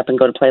to walk up and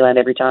go to Playland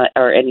every time,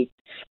 or any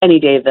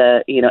day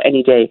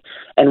any day.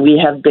 And we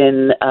have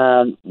been,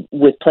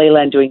 with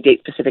Playland, doing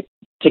date-specific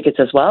tickets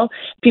as well.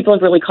 People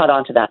have really caught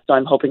on to that, so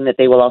I'm hoping that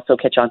they will also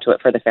catch on to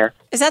it for the fair.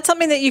 Is that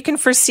something that you can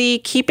foresee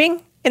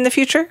keeping in the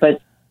future?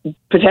 But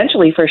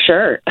potentially, for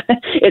sure.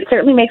 It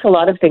certainly makes a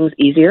lot of things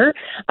easier.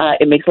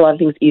 It makes a lot of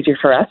things easier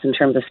for us in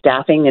terms of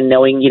staffing and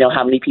knowing,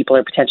 how many people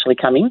are potentially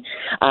coming.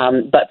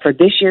 But for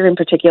this year in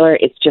particular,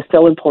 it's just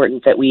so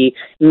important that we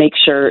make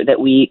sure that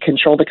we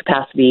control the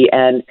capacity,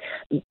 and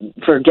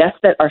for guests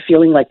that are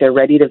feeling like they're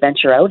ready to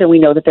venture out, and we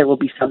know that there will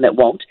be some that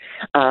won't,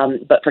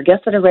 but for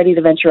guests that are ready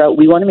to venture out,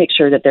 we want to make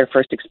sure that their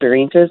first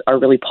experiences are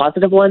really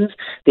positive ones.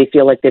 They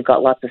feel like they've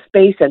got lots of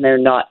space, and they're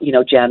not,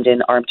 jammed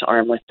in arm to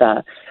arm with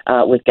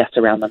guests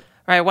around them.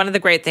 Right. One of the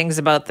great things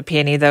about the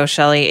PNE, though,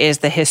 Shelley, is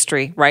the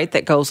history, right,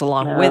 that goes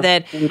along with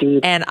it.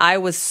 Indeed. And I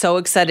was so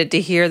excited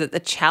to hear that the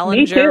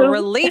Challenger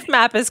Relief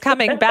Map is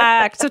coming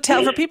back. So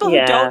for people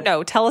who don't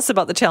know, tell us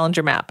about the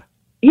Challenger Map.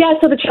 Yeah,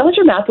 so the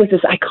Challenger Map was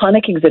this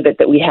iconic exhibit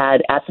that we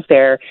had at the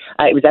fair.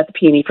 It was at the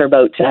PNE for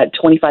about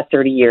 25,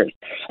 30 years.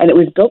 And it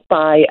was built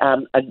by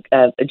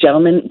a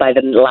gentleman by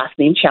the last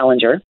name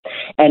Challenger.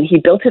 And he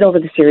built it over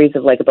the series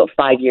of about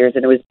 5 years.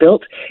 And it was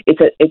built,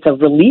 it's a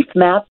relief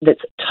map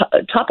that's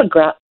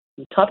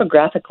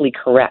topographically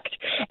correct,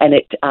 and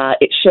it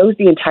shows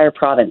the entire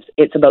province.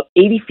 It's about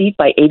 80 feet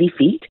by 80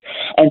 feet,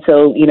 and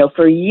so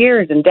for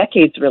years and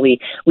decades, really,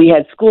 we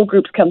had school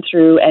groups come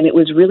through, and it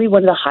was really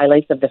one of the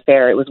highlights of the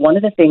fair. It was one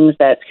of the things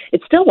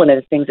it's still one of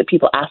the things that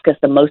people ask us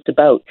the most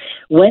about.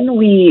 When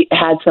we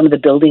had some of the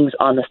buildings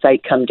on the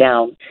site come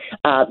down,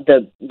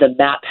 the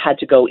map had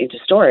to go into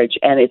storage,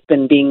 and it's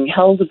been being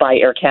held by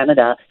Air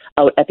Canada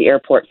out at the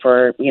airport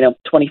for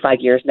 25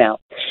 years now.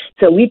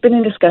 So we've been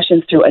in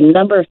discussions through a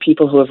number of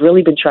people who have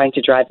really been trying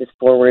to drive this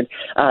forward.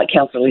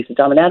 Councillor Lisa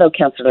Dominato,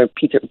 Councillor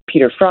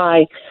Peter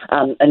Fry,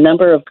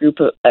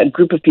 a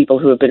group of people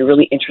who have been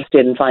really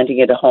interested in finding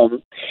it a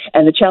home.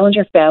 And the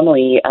Challenger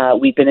family,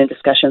 we've been in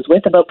discussions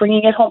with about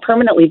bringing it home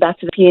permanently back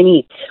to the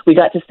PNE. We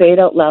got to say it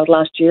out loud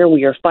last year.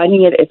 We are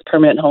finding it its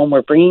permanent home.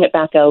 We're bringing it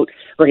back out.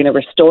 We're going to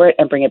restore it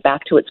and bring it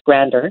back to its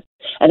grandeur.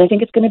 And I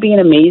think it's going to be an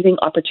amazing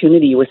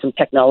opportunity with some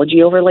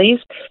technology overlay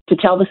displays to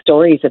tell the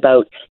stories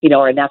about,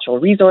 our natural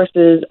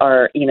resources,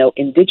 our,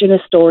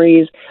 Indigenous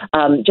stories,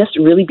 just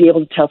really be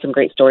able to tell some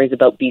great stories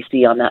about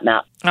BC on that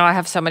map. Oh, I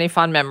have so many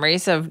fond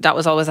memories of that.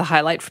 Was always a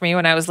highlight for me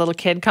when I was a little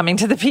kid coming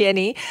to the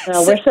PNE.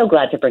 We're so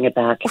glad to bring it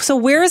back. So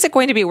where is it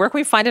going to be? Where can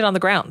we find it on the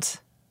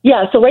grounds?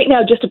 Yeah, so right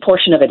now just a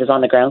portion of it is on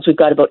the grounds. We've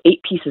got about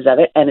 8 pieces of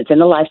it, and it's in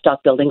the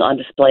livestock building on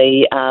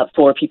display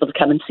for people to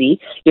come and see.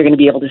 You're going to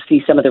be able to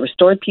see some of the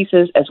restored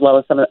pieces as well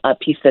as a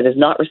piece that is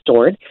not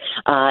restored.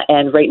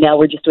 And right now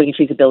we're just doing a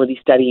feasibility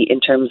study in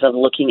terms of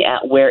looking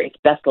at where its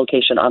best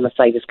location on the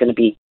site is going to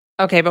be.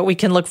 Okay, but we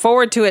can look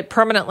forward to it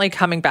permanently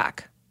coming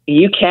back.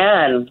 You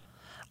can.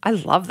 I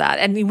love that.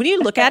 And when you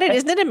look at it,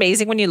 isn't it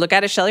amazing when you look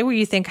at it, Shelley, where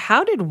you think,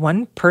 how did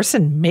one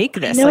person make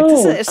this?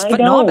 This is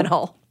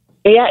phenomenal.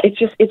 Yeah,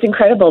 it's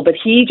incredible. But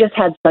he just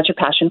had such a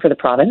passion for the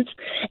province.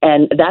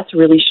 And that's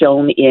really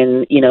shown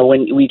in,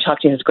 when we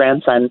talked to his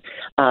grandson,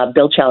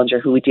 Bill Challenger,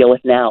 who we deal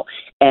with now.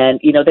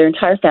 And, their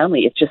entire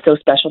family, it's just so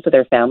special to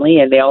their family.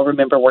 And they all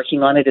remember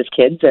working on it as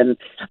kids. And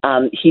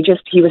he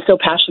was so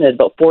passionate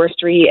about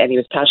forestry, and he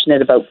was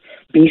passionate about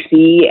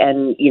BC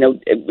and,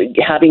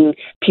 having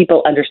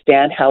people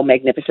understand how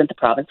magnificent the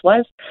province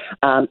was.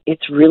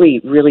 It's really,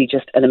 really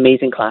just an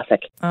amazing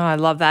classic. Oh, I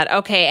love that.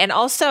 Okay. And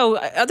also,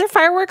 are there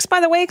fireworks, by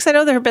the way? Because I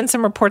know there have been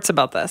some reports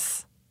about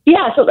this.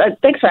 Yeah, so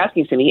thanks for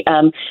asking, Simi.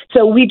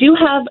 So we do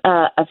have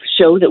a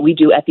show that we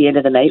do at the end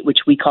of the night, which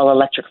we call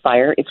Electric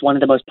Fire. It's one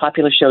of the most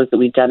popular shows that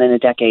we've done in a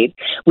decade.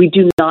 We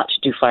do not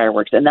do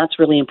fireworks, and that's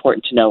really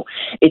important to know.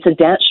 It's a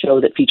dance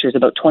show that features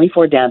about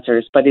 24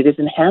 dancers, but it is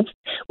enhanced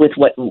with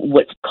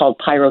what's called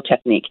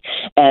pyrotechnique.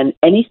 And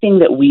anything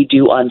that we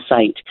do on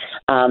site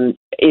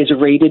is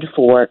rated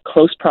for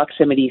close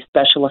proximity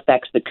special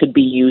effects that could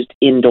be used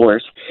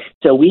indoors.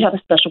 So we have a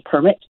special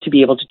permit to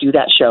be able to do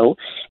that show,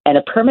 and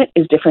a permit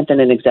is different than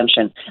an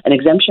exemption. An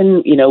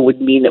exemption, would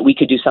mean that we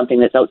could do something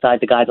that's outside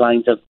the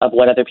guidelines of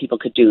what other people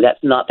could do. That's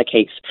not the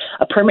case.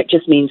 A permit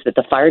just means that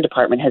the fire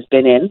department has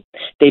been in,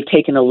 they've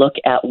taken a look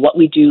at what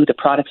we do, the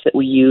products that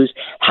we use,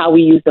 how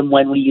we use them,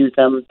 when we use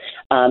them,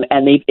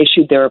 and they've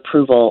issued their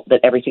approval that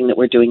everything that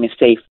we're doing is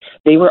safe.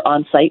 They were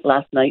on site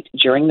last night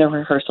during the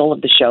rehearsal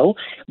of the show,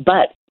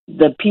 but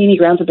the PNE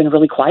grounds have been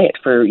really quiet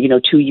for,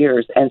 2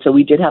 years. And so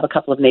we did have a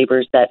couple of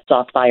neighbors that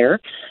saw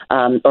fire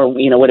or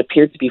what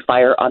appeared to be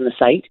fire on the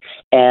site.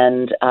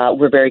 And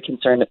we're very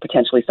concerned that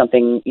potentially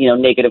something,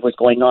 negative was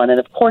going on. And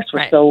of course,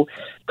 we're so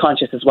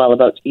conscious as well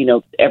about,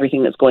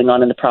 everything that's going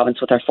on in the province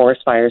with our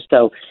forest fires.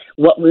 So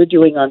what we're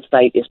doing on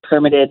site is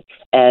permitted,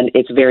 and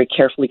it's very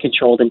carefully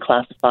controlled and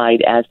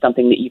classified as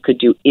something that you could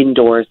do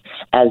indoors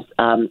as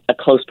a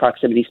close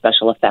proximity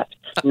special effect.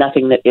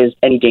 Nothing that is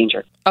any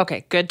danger.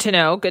 Okay, good to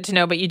know. Good to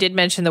know. But you did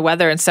mention the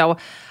weather. And so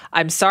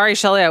I'm sorry,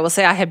 Shelley, I will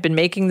say I have been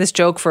making this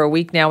joke for a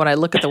week now when I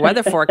look at the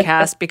weather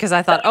forecast because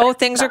I thought,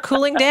 things are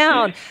cooling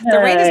down. The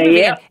rain is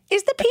moving in.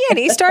 Is the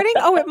PNE starting?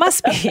 Oh, it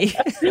must be.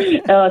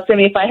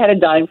 Simi, if I had a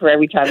dime for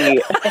every time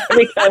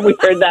we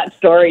heard that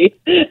story,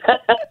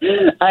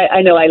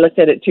 I know I looked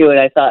at it too, and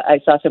I thought I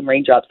saw some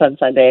raindrops on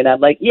Sunday, and I'm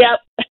like, yep,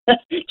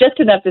 just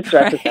enough to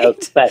stress us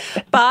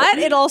out. But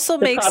it also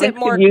makes it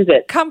more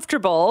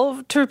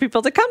comfortable for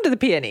people to come to the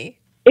PNE.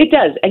 It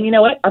does. And you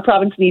know what? Our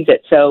province needs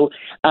it. So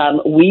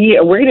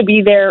we're going to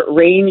be there,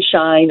 rain,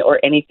 shine, or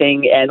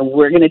anything, and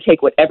we're going to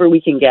take whatever we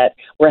can get.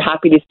 We're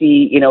happy to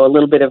see, a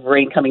little bit of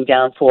rain coming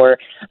down for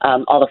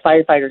all the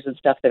firefighters and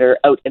stuff that are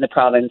out in the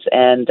province.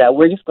 And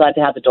we're just glad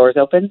to have the doors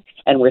open,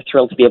 and we're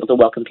thrilled to be able to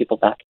welcome people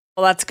back.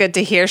 Well, that's good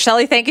to hear.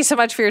 Shelley, thank you so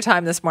much for your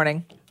time this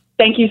morning.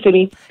 Thank you,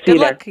 Simi. Good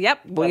luck.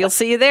 Yep. Well, you'll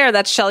see you there.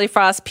 That's Shelley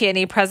Frost,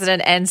 PNE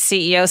President and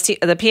CEO.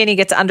 The PNE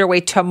gets underway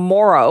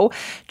tomorrow.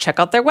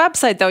 Check out their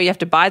website, though. You have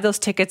to buy those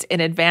tickets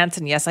in advance.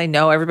 And yes, I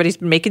know everybody's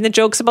been making the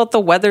jokes about the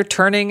weather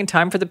turning and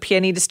time for the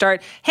PNE to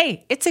start.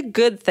 Hey, it's a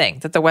good thing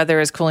that the weather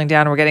is cooling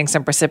down. We're getting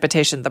some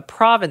precipitation. The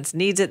province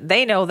needs it.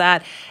 They know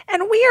that.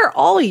 And we are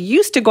all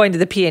used to going to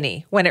the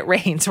PNE when it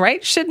rains,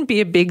 right? Shouldn't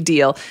be a big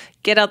deal.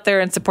 Get out there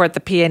and support the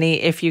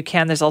PNE if you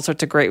can. There's all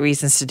sorts of great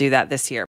reasons to do that this year.